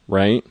week,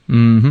 right?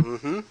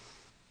 Mm-hmm.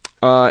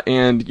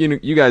 And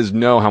you guys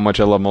know how much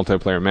I love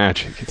multiplayer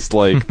Magic. It's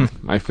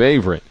like my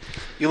favorite.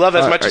 You love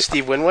as much as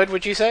Steve Winwood,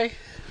 would you say?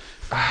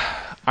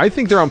 I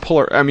think they're on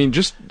polar. I mean,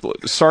 just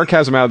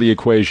sarcasm out of the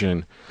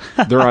equation.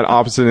 They're on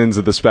opposite ends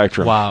of the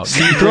spectrum. Wow.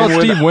 Throw out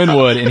Steve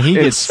Winwood, and he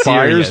gets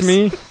inspires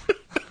serious. me.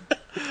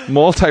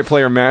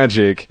 Multiplayer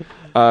Magic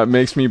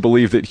makes me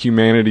believe that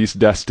humanity's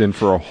destined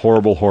for a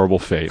horrible, horrible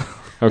fate.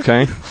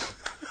 Okay?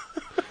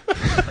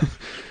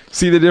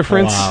 See the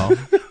difference? Wow.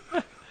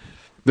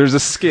 There's a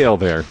scale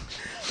there.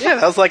 Yeah,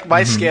 that was like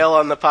my scale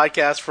on the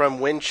podcast from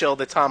wind chill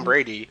to Tom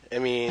Brady. I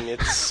mean,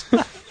 it's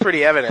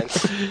pretty evident.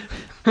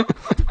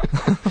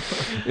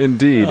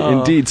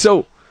 Indeed.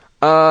 So,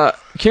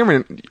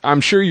 Cameron,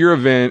 I'm sure your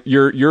event,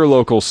 your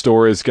local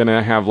store is going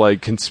to have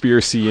like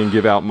conspiracy and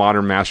give out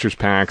Modern Masters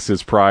packs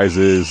as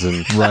prizes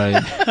and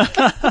right.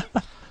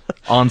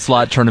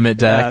 Onslaught tournament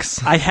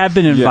decks. I have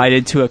been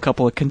invited to a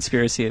couple of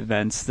conspiracy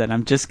events that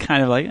I'm just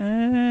kind of like,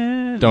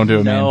 don't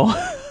do it, no.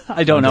 man.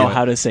 I don't know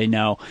how to say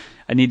no.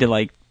 I need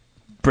to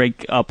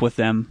break up with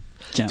them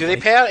gently. Do they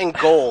pay out in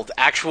gold,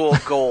 actual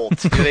gold?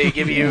 Do they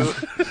give you?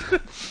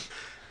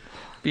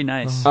 Be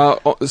nice.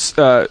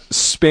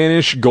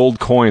 Spanish gold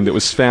coin that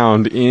was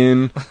found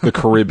in the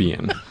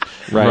Caribbean.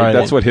 Right?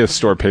 That's what his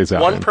store pays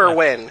out. 1 per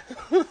win.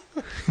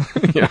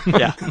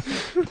 Yeah.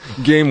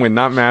 Game win,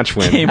 not match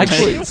win.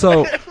 Actually,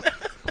 so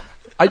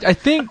I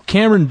think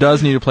Cameron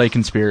does need to play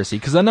conspiracy,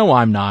 because I know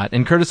I'm not,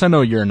 and Curtis, I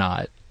know you're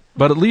not.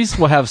 But at least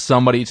we'll have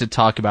somebody to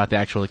talk about the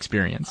actual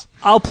experience.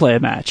 I'll play a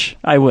match.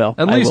 I will.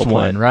 At least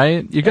one,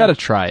 right? You got to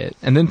try it,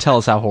 and then tell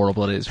us how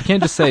horrible it is. We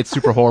can't just say it's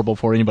super horrible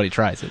before anybody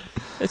tries it.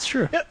 It's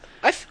true. Yeah,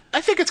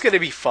 I think it's going to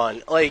be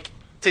fun. Like,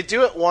 to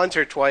do it once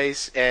or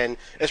twice, and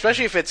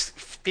especially if it's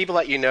people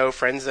that you know,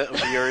 friends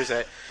of yours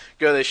that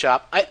go to the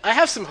shop, I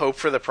have some hope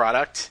for the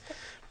product.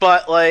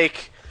 But,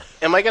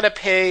 am I going to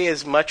pay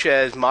as much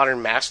as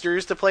Modern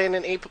Masters to play in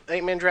an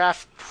 8-man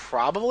draft?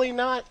 Probably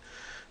not.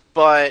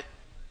 But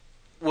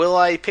will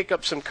I pick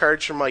up some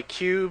cards from my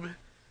cube?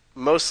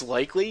 Most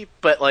likely,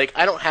 but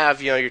I don't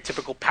have your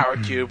typical Power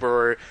Cube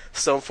or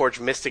Stoneforge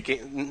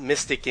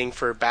Mysticking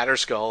for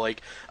Batterskull.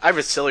 I have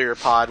a Ciliar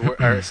Pod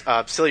or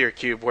Ciliar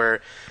Cube where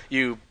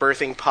you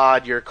birthing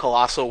pod your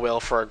Colossal Will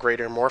for a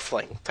Greater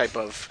Morphling type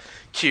of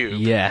cube.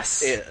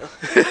 Yes, yeah.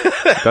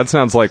 That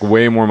sounds like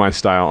way more my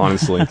style,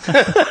 honestly.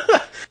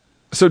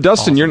 So,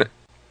 Dustin, awesome.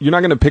 You're not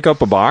going to pick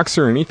up a box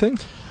or anything?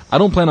 I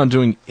don't plan on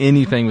doing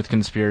anything with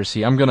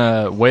conspiracy. I'm going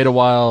to wait a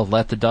while,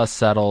 let the dust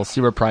settle, see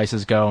where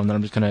prices go, and then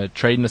I'm just going to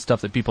trade into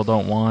stuff that people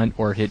don't want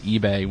or hit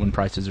eBay when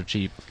prices are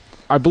cheap.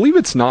 I believe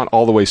it's not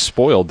all the way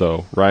spoiled,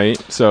 though, right?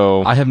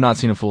 So I have not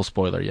seen a full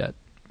spoiler yet.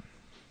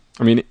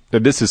 I mean,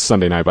 this is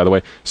Sunday night, by the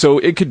way. So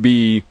it could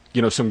be,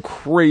 some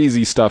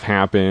crazy stuff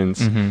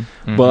happens,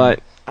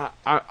 but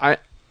I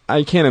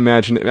can't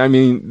imagine. I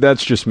mean,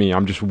 that's just me.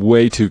 I'm just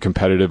way too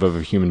competitive of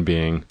a human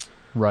being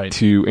right,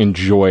 to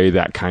enjoy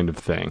that kind of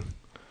thing,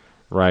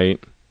 right?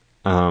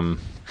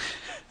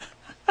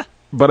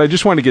 But I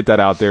just want to get that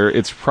out there.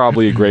 It's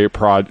probably a great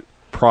product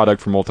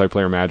for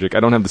multiplayer Magic. I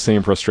don't have the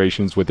same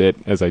frustrations with it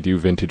as I do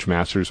Vintage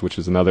Masters, which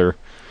is another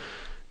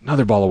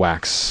ball of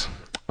wax.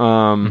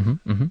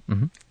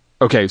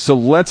 Okay, so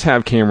let's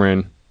have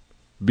Cameron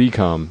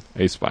become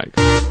a Spike.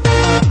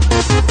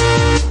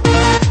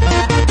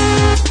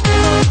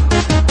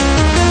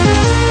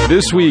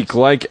 This week,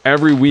 like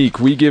every week,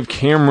 we give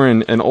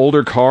Cameron an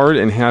older card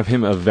and have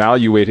him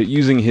evaluate it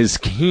using his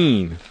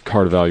keen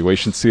card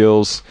evaluation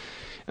skills.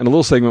 And a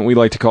little segment we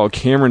like to call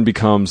Cameron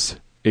Becomes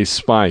a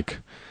Spike.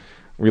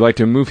 We like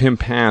to move him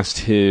past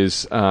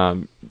his,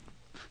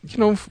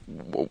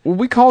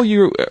 we call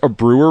you a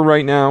brewer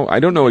right now. I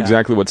don't know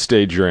exactly what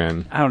stage you're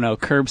in. I don't know,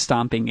 curb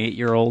stomping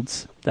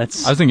 8-year-olds. I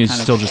was thinking he's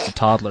still just a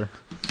toddler.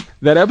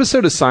 That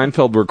episode of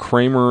Seinfeld where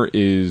Kramer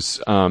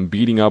is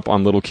beating up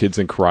on little kids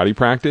in karate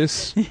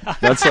practice,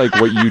 that's like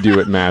what you do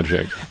at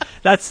Magic.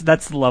 That's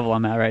the level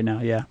I'm at right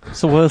now, yeah.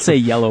 So we'll say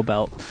yellow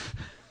belt.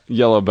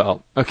 Yellow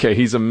belt. Okay,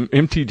 he's an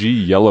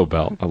MTG yellow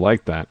belt. I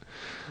like that.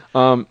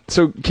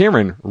 So,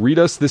 Cameron, read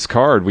us this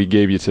card we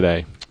gave you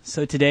today.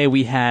 So today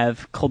we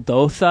have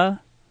Kuldotha,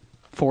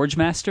 Forge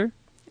Master.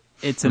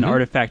 It's an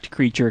artifact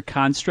creature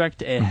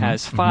construct. It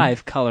has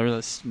 5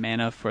 colorless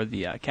mana for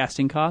the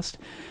casting cost.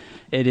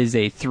 It is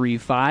a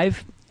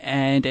 3/5,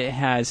 and it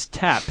has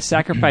tap.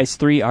 Sacrifice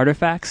 3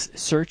 artifacts,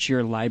 search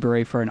your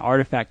library for an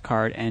artifact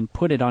card, and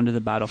put it onto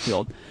the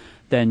battlefield.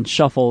 Then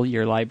shuffle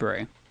your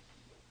library.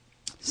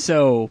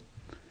 So,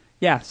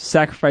 yeah,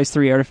 sacrifice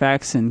 3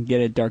 artifacts and get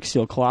a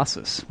Darksteel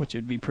Colossus, which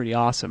would be pretty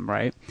awesome,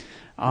 right?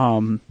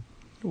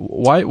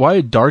 Why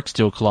a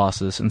Darksteel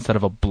Colossus instead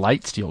of a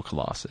Blightsteel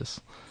Colossus?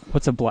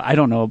 What's a I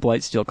don't know, a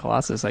Blightsteel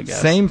Colossus, I guess.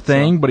 Same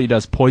thing, but he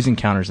does poison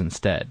counters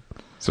instead.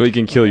 So he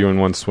can kill you in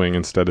one swing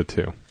instead of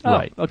 2. Oh,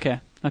 right. Okay.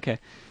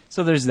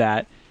 So there's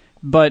that.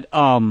 But,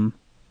 I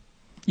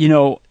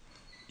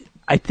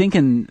think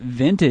in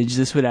Vintage,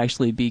 this would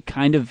actually be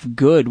kind of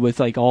good with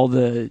like all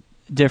the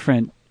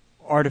different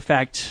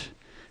artifact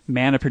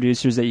mana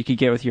producers that you could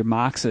get with your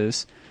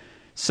Moxes.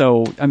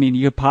 So, I mean,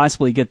 you could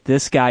possibly get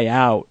this guy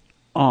out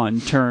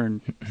on turn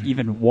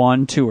even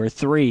 1, 2, or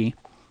 3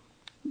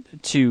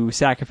 to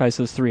sacrifice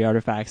those 3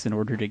 artifacts in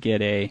order to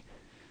get a,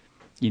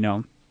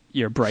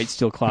 your Bright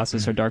Steel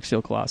Colossus or Dark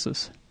Steel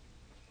Colossus.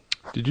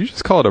 Did you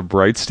just call it a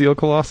Bright Steel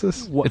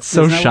Colossus? What, it's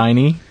so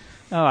shiny.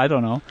 Oh, I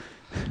don't know.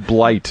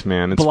 Blight,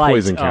 man. It's Blight.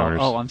 poison counters.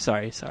 Oh, I'm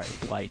sorry.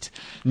 Blight.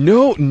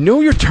 Know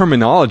your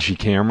terminology,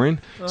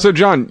 Cameron. So,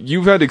 John,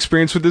 you've had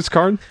experience with this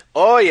card?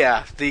 Oh,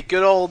 yeah. The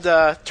good old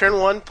turn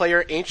 1, play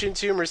your Ancient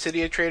Tomb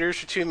Residia Traders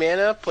for 2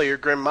 mana, play your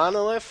Grim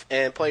Monolith,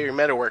 and play your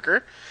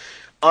Metalworker.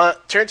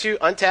 Turn 2,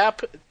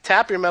 untap,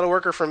 tap your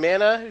Metalworker for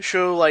mana,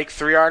 show like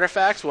 3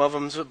 artifacts. One of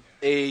them's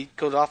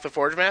goes off the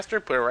Forge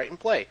Master, put it right in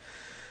play.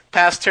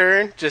 Pass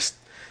turn, just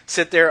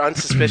sit there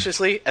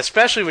unsuspiciously,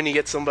 especially when you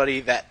get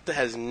somebody that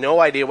has no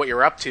idea what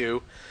you're up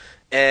to,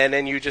 and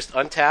then you just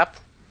untap,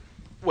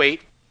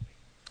 wait,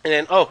 and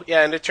then,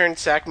 and it turn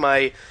sack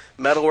my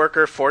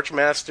Metalworker, Forge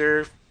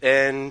Master,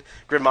 and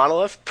Grim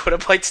Monolith, put a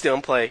Blightsteel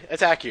in play,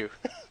 attack you.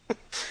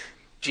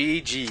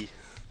 GG.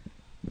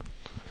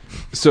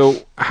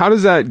 So, how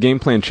does that game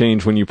plan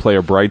change when you play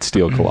a Bright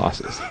Steel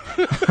Colossus?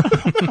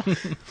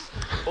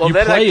 Well,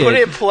 then I put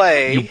it in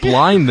play. You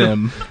blind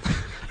them,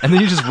 and then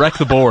you just wreck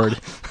the board.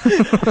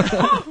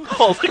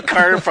 Hold the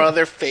card in front of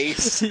their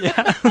face.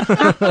 Yeah.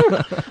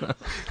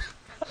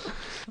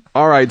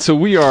 All right, so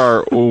we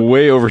are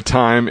way over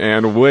time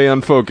and way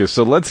unfocused.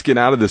 So let's get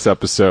out of this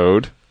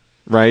episode,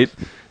 right?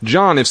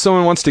 John, if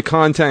someone wants to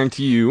contact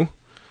you,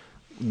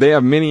 they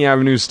have many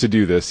avenues to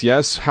do this.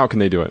 Yes? How can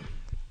they do it?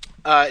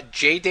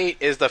 JDate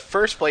is the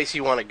first place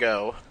you want to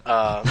go.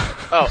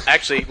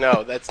 Actually,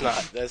 no, that's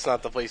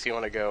not the place you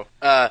want to go.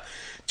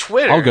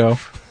 Twitter. I'll go.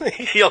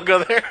 You'll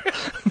go there.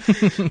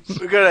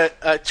 We go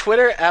to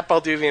Twitter at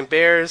Balduvian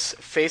Bears,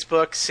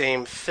 Facebook,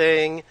 same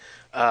thing.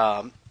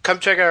 Come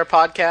check out our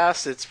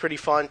podcast. It's pretty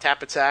fun.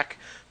 Tap N Sac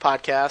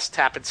podcast,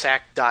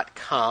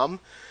 tapansac.com.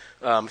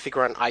 I think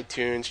we're on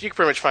iTunes. You can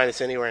pretty much find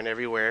us anywhere and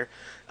everywhere.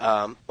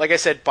 Like I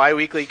said,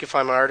 bi-weekly you can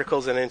find my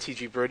articles at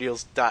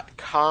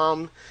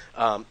ntgbrodeals.com.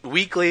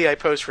 Weekly I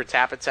post for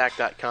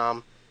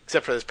tapansac.com,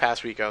 except for this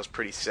past week I was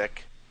pretty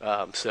sick.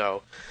 But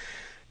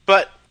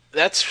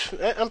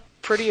I'm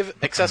pretty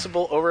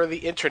accessible over the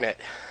internet.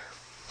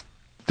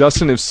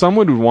 Dustin, if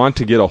someone would want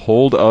to get a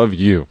hold of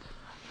you,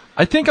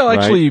 I think I'll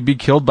actually be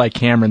killed by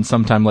Cameron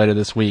sometime later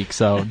this week,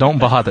 so don't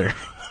bother.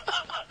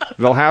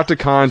 they'll have to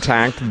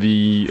contact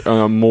the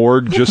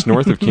morgue just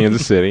north of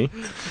Kansas City.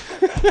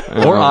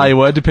 Or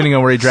Iowa, depending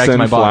on where he drags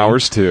my body.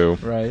 Flowers, too.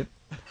 Right.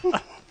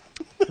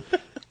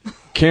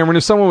 Cameron,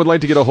 if someone would like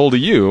to get a hold of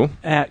you...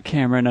 At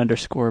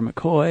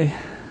Cameron_McCoy.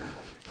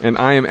 And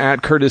I am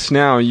at Curtis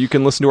Now. You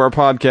can listen to our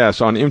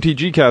podcast on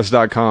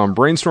mtgcast.com,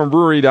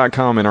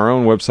 brainstormbrewery.com, and our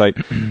own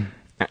website,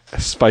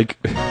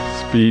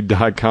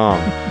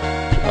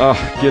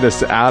 spikespeed.com. Get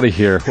us out of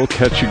here. We'll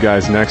catch you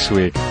guys next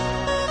week.